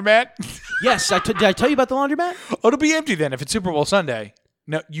the laundromat? Yes, did I tell you about the laundromat? Oh, it'll be empty then if it's Super Bowl Sunday.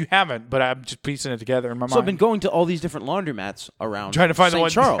 No, you haven't, but I'm just piecing it together in my mind. So I've been going to all these different laundromats around. trying to find St.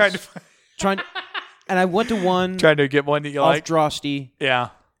 the one. Charles. And I went to one. Trying to get one that you off like. Drosty. Yeah.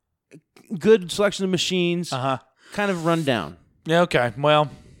 Good selection of machines. Uh-huh. Kind of run down. Yeah. Okay. Well,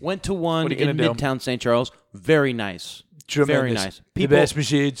 Went to one What are you in gonna do? Midtown St. Charles. Very nice. tremendous. Very nice. The best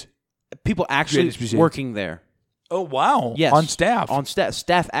machines. People actually Greatest machines. working there. Oh wow. Yes. On staff. On staff.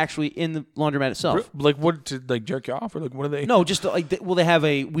 Staff actually in the laundromat itself. Like what? To like jerk you off or like what are they? No, just like they have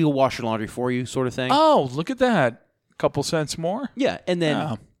a we'll wash your laundry for you sort of thing. Oh, look at that. Couple cents more. Yeah, and then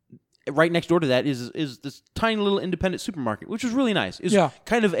Yeah. right next door to that is this tiny little independent supermarket, which was really nice. It was Yeah.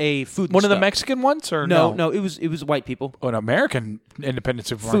 kind of a food and One of the stuff. Mexican ones or No, it was white people. Oh, an American independent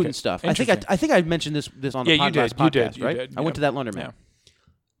supermarket. Food and stuff. I think Interesting. I think I mentioned this on the Yeah, you did. last You podcast, did. You right? did. I went Yeah. to that laundromat. Yeah.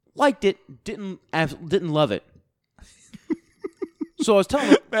 Liked it, didn't love it. So I was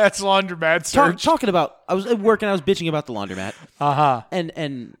telling That's laundromat search. talking about I was at work and I was bitching about the laundromat, Uh-huh.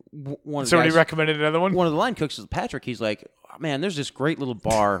 one of the Somebody guys, recommended another one? one of the line cooks is Patrick. He's like, oh, man, there's this great little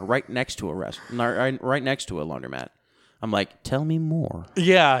bar right next to a right next to a laundromat. I'm like, tell me more.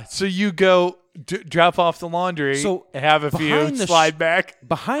 Yeah. So you go drop off the laundry, So, have a few, behind the slide back.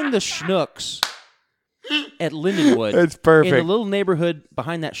 Behind the Schnucks at Lindenwood. That's perfect. In the little neighborhood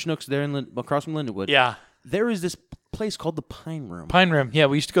behind that Schnucks there across from Lindenwood. Yeah. There is this place called the Pine Room. Pine Rim. Yeah,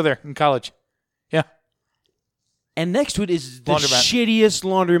 we used to go there in college. Yeah. And next to it is the Laundromat. shittiest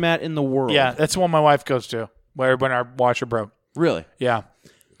laundromat in the world. Yeah, that's the one my wife goes to when our washer broke. Really? Yeah.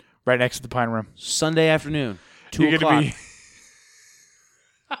 Right next to the Pine Room. Sunday afternoon, 2 You're o'clock. going to be...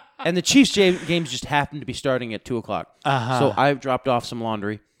 And the Chiefs games just happened to be starting at 2 o'clock. Uh-huh. So I dropped off some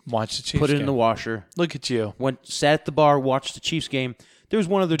laundry, Watch the Chiefs put it in game. the washer, Look at you. sat at the bar, watched the Chiefs game. There was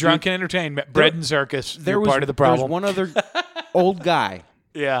one other Drunk and entertainment. Bread and circus. There You're was part of the There problem. was one other old guy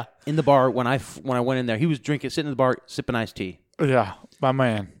Yeah. in the bar when I went in there. He was sitting in the bar, sipping iced tea. Yeah. My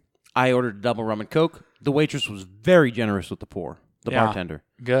man. I ordered a double rum and Coke. The waitress was very generous with the Yeah. bartender.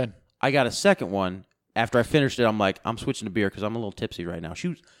 Good. I got a second one. After I finished it, I'm like, I'm switching to beer because I'm a little tipsy right now.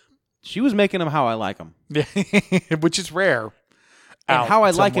 She was making them how I like them. Yeah. Which is rare. And Out how I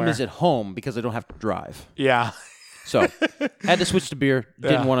like them somewhere. is at home because I don't have to drive. Yeah. So had to switch to beer.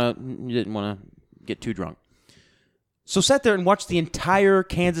 Didn't Yeah. want to get too drunk. So sat there and watched the entire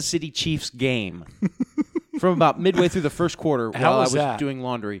Kansas City Chiefs game from about midway through the first quarter How while I was was that? doing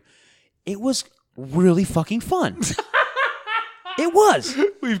laundry. It was really fucking fun. It was.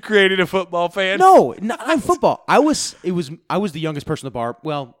 We've created a football fan. No, I'm football. I was the youngest person in the bar.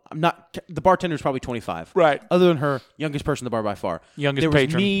 Well, I'm not. The bartender was probably 25. Right. Other than her, youngest person in the bar by far. Youngest there was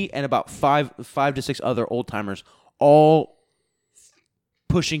patron. me and about five to six other old timers, all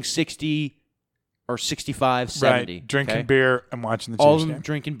pushing 60 or 65, 70. Right. Drinking okay? beer and watching the All Chiefs of them game.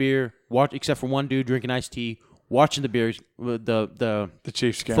 drinking beer, except for one dude drinking iced tea, watching the beers, the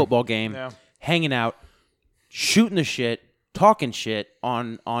Chiefs game. football game, Yeah. hanging out, shooting the shit, talking shit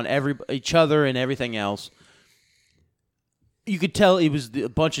on each other and everything else. You could tell it was a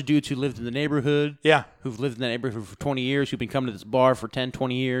bunch of dudes who lived in the neighborhood. Yeah. Who've lived in that neighborhood for 20 years, who've been coming to this bar for 10,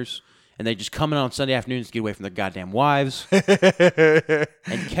 20 years, and they just come in on Sunday afternoons to get away from their goddamn wives and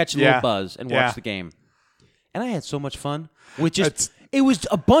catch a Yeah. little buzz and Yeah. watch the game. And I had so much fun. With just That's- it was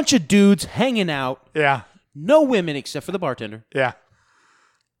a bunch of dudes hanging out, Yeah. no women except for the bartender, Yeah.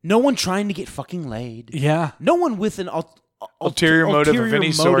 no one trying to get fucking laid, Yeah. no one with an Ulterior motive of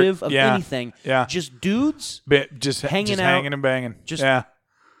any sort. motive of Yeah. anything. Yeah. Just dudes Just Hanging out, hanging and banging. just- yeah.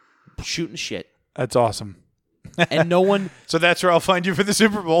 shooting shit, That's awesome. and no one. So that's where I'll find you for the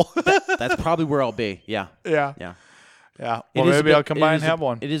Super Bowl. That's probably where I'll be. Yeah, yeah. yeah. Yeah. It Well, is a maybe bit- I'll come it by is and have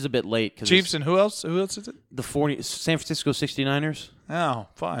one. It is a bit late because Chiefs and who else? Who else is it? the San Francisco 69ers. Oh,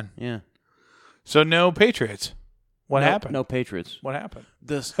 fun. Yeah. So no Patriots. What happened? No Patriots. What happened?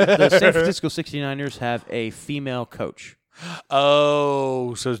 The San Francisco 69ers have a female coach.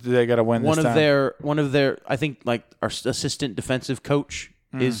 Oh, so they got to win One this of time. their I think like our assistant defensive coach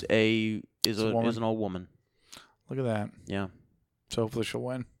is woman. an old woman. Look at that. Yeah. So hopefully she'll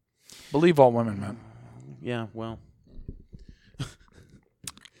win. Believe all women, man. Yeah, well.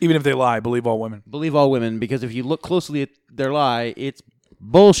 Even if they lie, believe all women. Believe all women, because if you look closely at their lie, it's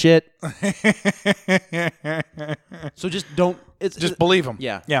bullshit. So just don't. Just believe them.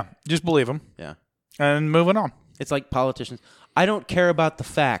 Yeah. Yeah. Just believe them. Yeah. And moving on. It's like politicians. I don't care about the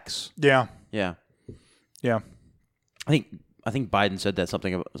facts. Yeah. Yeah. Yeah. I think Biden said that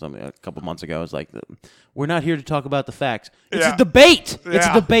something a couple months ago. It was like, we're not here to talk about the facts. It's Yeah. a debate. It's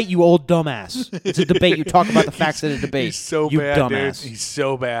Yeah. a debate, you old dumbass. It's a debate. You talk about the facts in a debate. He's so you bad, dumbass. dude. He's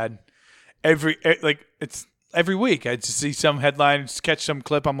so bad. It's every week I just see some headline, just catch some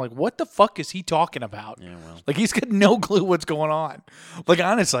clip. I'm like, what the fuck is he talking about? Yeah, well. Like, he's got no clue what's going on. Like,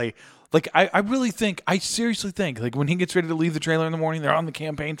 honestly, like I seriously think, like, when he gets ready to leave the trailer in the morning, they're on the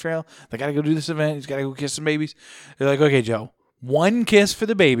campaign trail. They got to go do this event. He's got to go kiss some babies. They're like, okay, Joe, one kiss for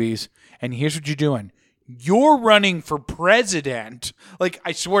the babies, and here's what you're doing. You're running for president. Like,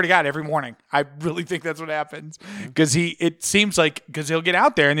 I swear to God, every morning. I really think that's what happens. Because it seems like, because he'll get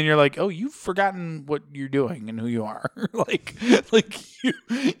out there and then you're like, oh, you've forgotten what you're doing and who you are. like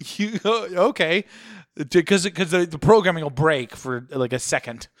you okay. Because the programming will break for like a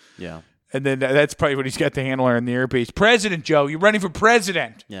second. Yeah. And then that's probably what he's got the handler in the earpiece. President Joe, you're running for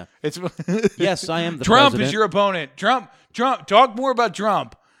president. Yeah. It's Yes, I am the Trump president. is your opponent. Trump. Talk more about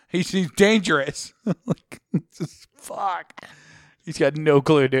Trump. He's dangerous. Like, just, fuck. He's got no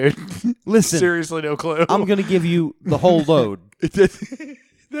clue, dude. Listen. Seriously, no clue. I'm going to give you the whole load.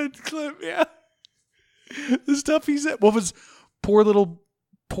 that clip, yeah. The stuff he said. What was poor little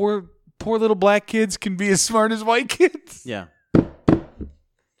black kids can be as smart as white kids? Yeah.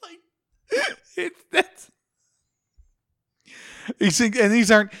 That's. And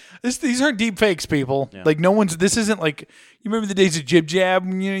these aren't deep fakes, people. Yeah. Like, no one's. This isn't like, you remember the days of Jib Jab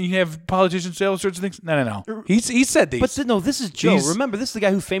when you have politicians say all sorts of things. No. He said these. But no, this is Joe. These- Remember, this is the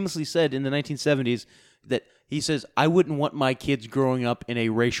guy who famously said in the 1970s that he says, I wouldn't want my kids growing up in a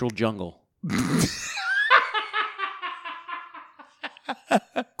racial jungle.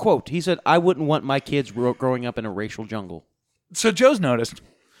 Quote, he said, I wouldn't want my kids growing up in a racial jungle. So Joe's noticed.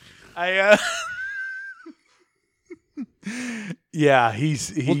 Yeah,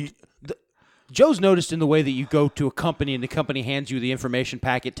 Joe's noticed in the way that you go to a company and the company hands you the information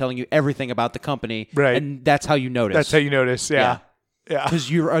packet telling you everything about the company. Right. And that's how you notice. That's how you notice. Yeah. Yeah.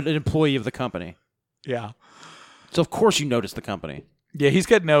 Because you're an employee of the company. Yeah. So, of course, you notice the company. Yeah, he's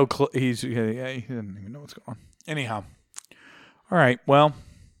got no clue. He doesn't even know what's going on. Anyhow. All right. Well,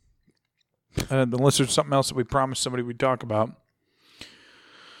 unless there's something else that we promised somebody we'd talk about.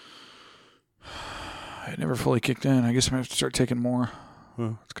 It never fully kicked in. I guess I'm going to have to start taking more.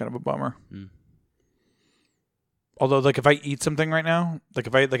 It's kind of a bummer. Although, like, if I eat something right now, like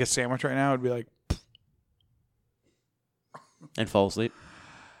if I ate like a sandwich right now, it'd be like... And fall asleep?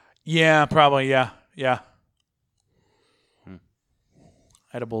 Yeah, probably, yeah.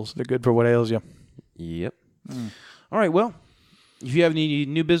 Edibles, they're good for what ails you. Yep. All right, well, if you have any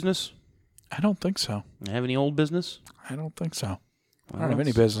new business? I don't think so. Have any old business? I don't think so. Well, I don't have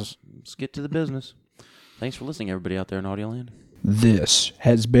any business. Let's get to the business. Thanks for listening, everybody out there in Audio Land. This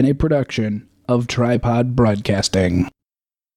has been a production of Tripod Broadcasting.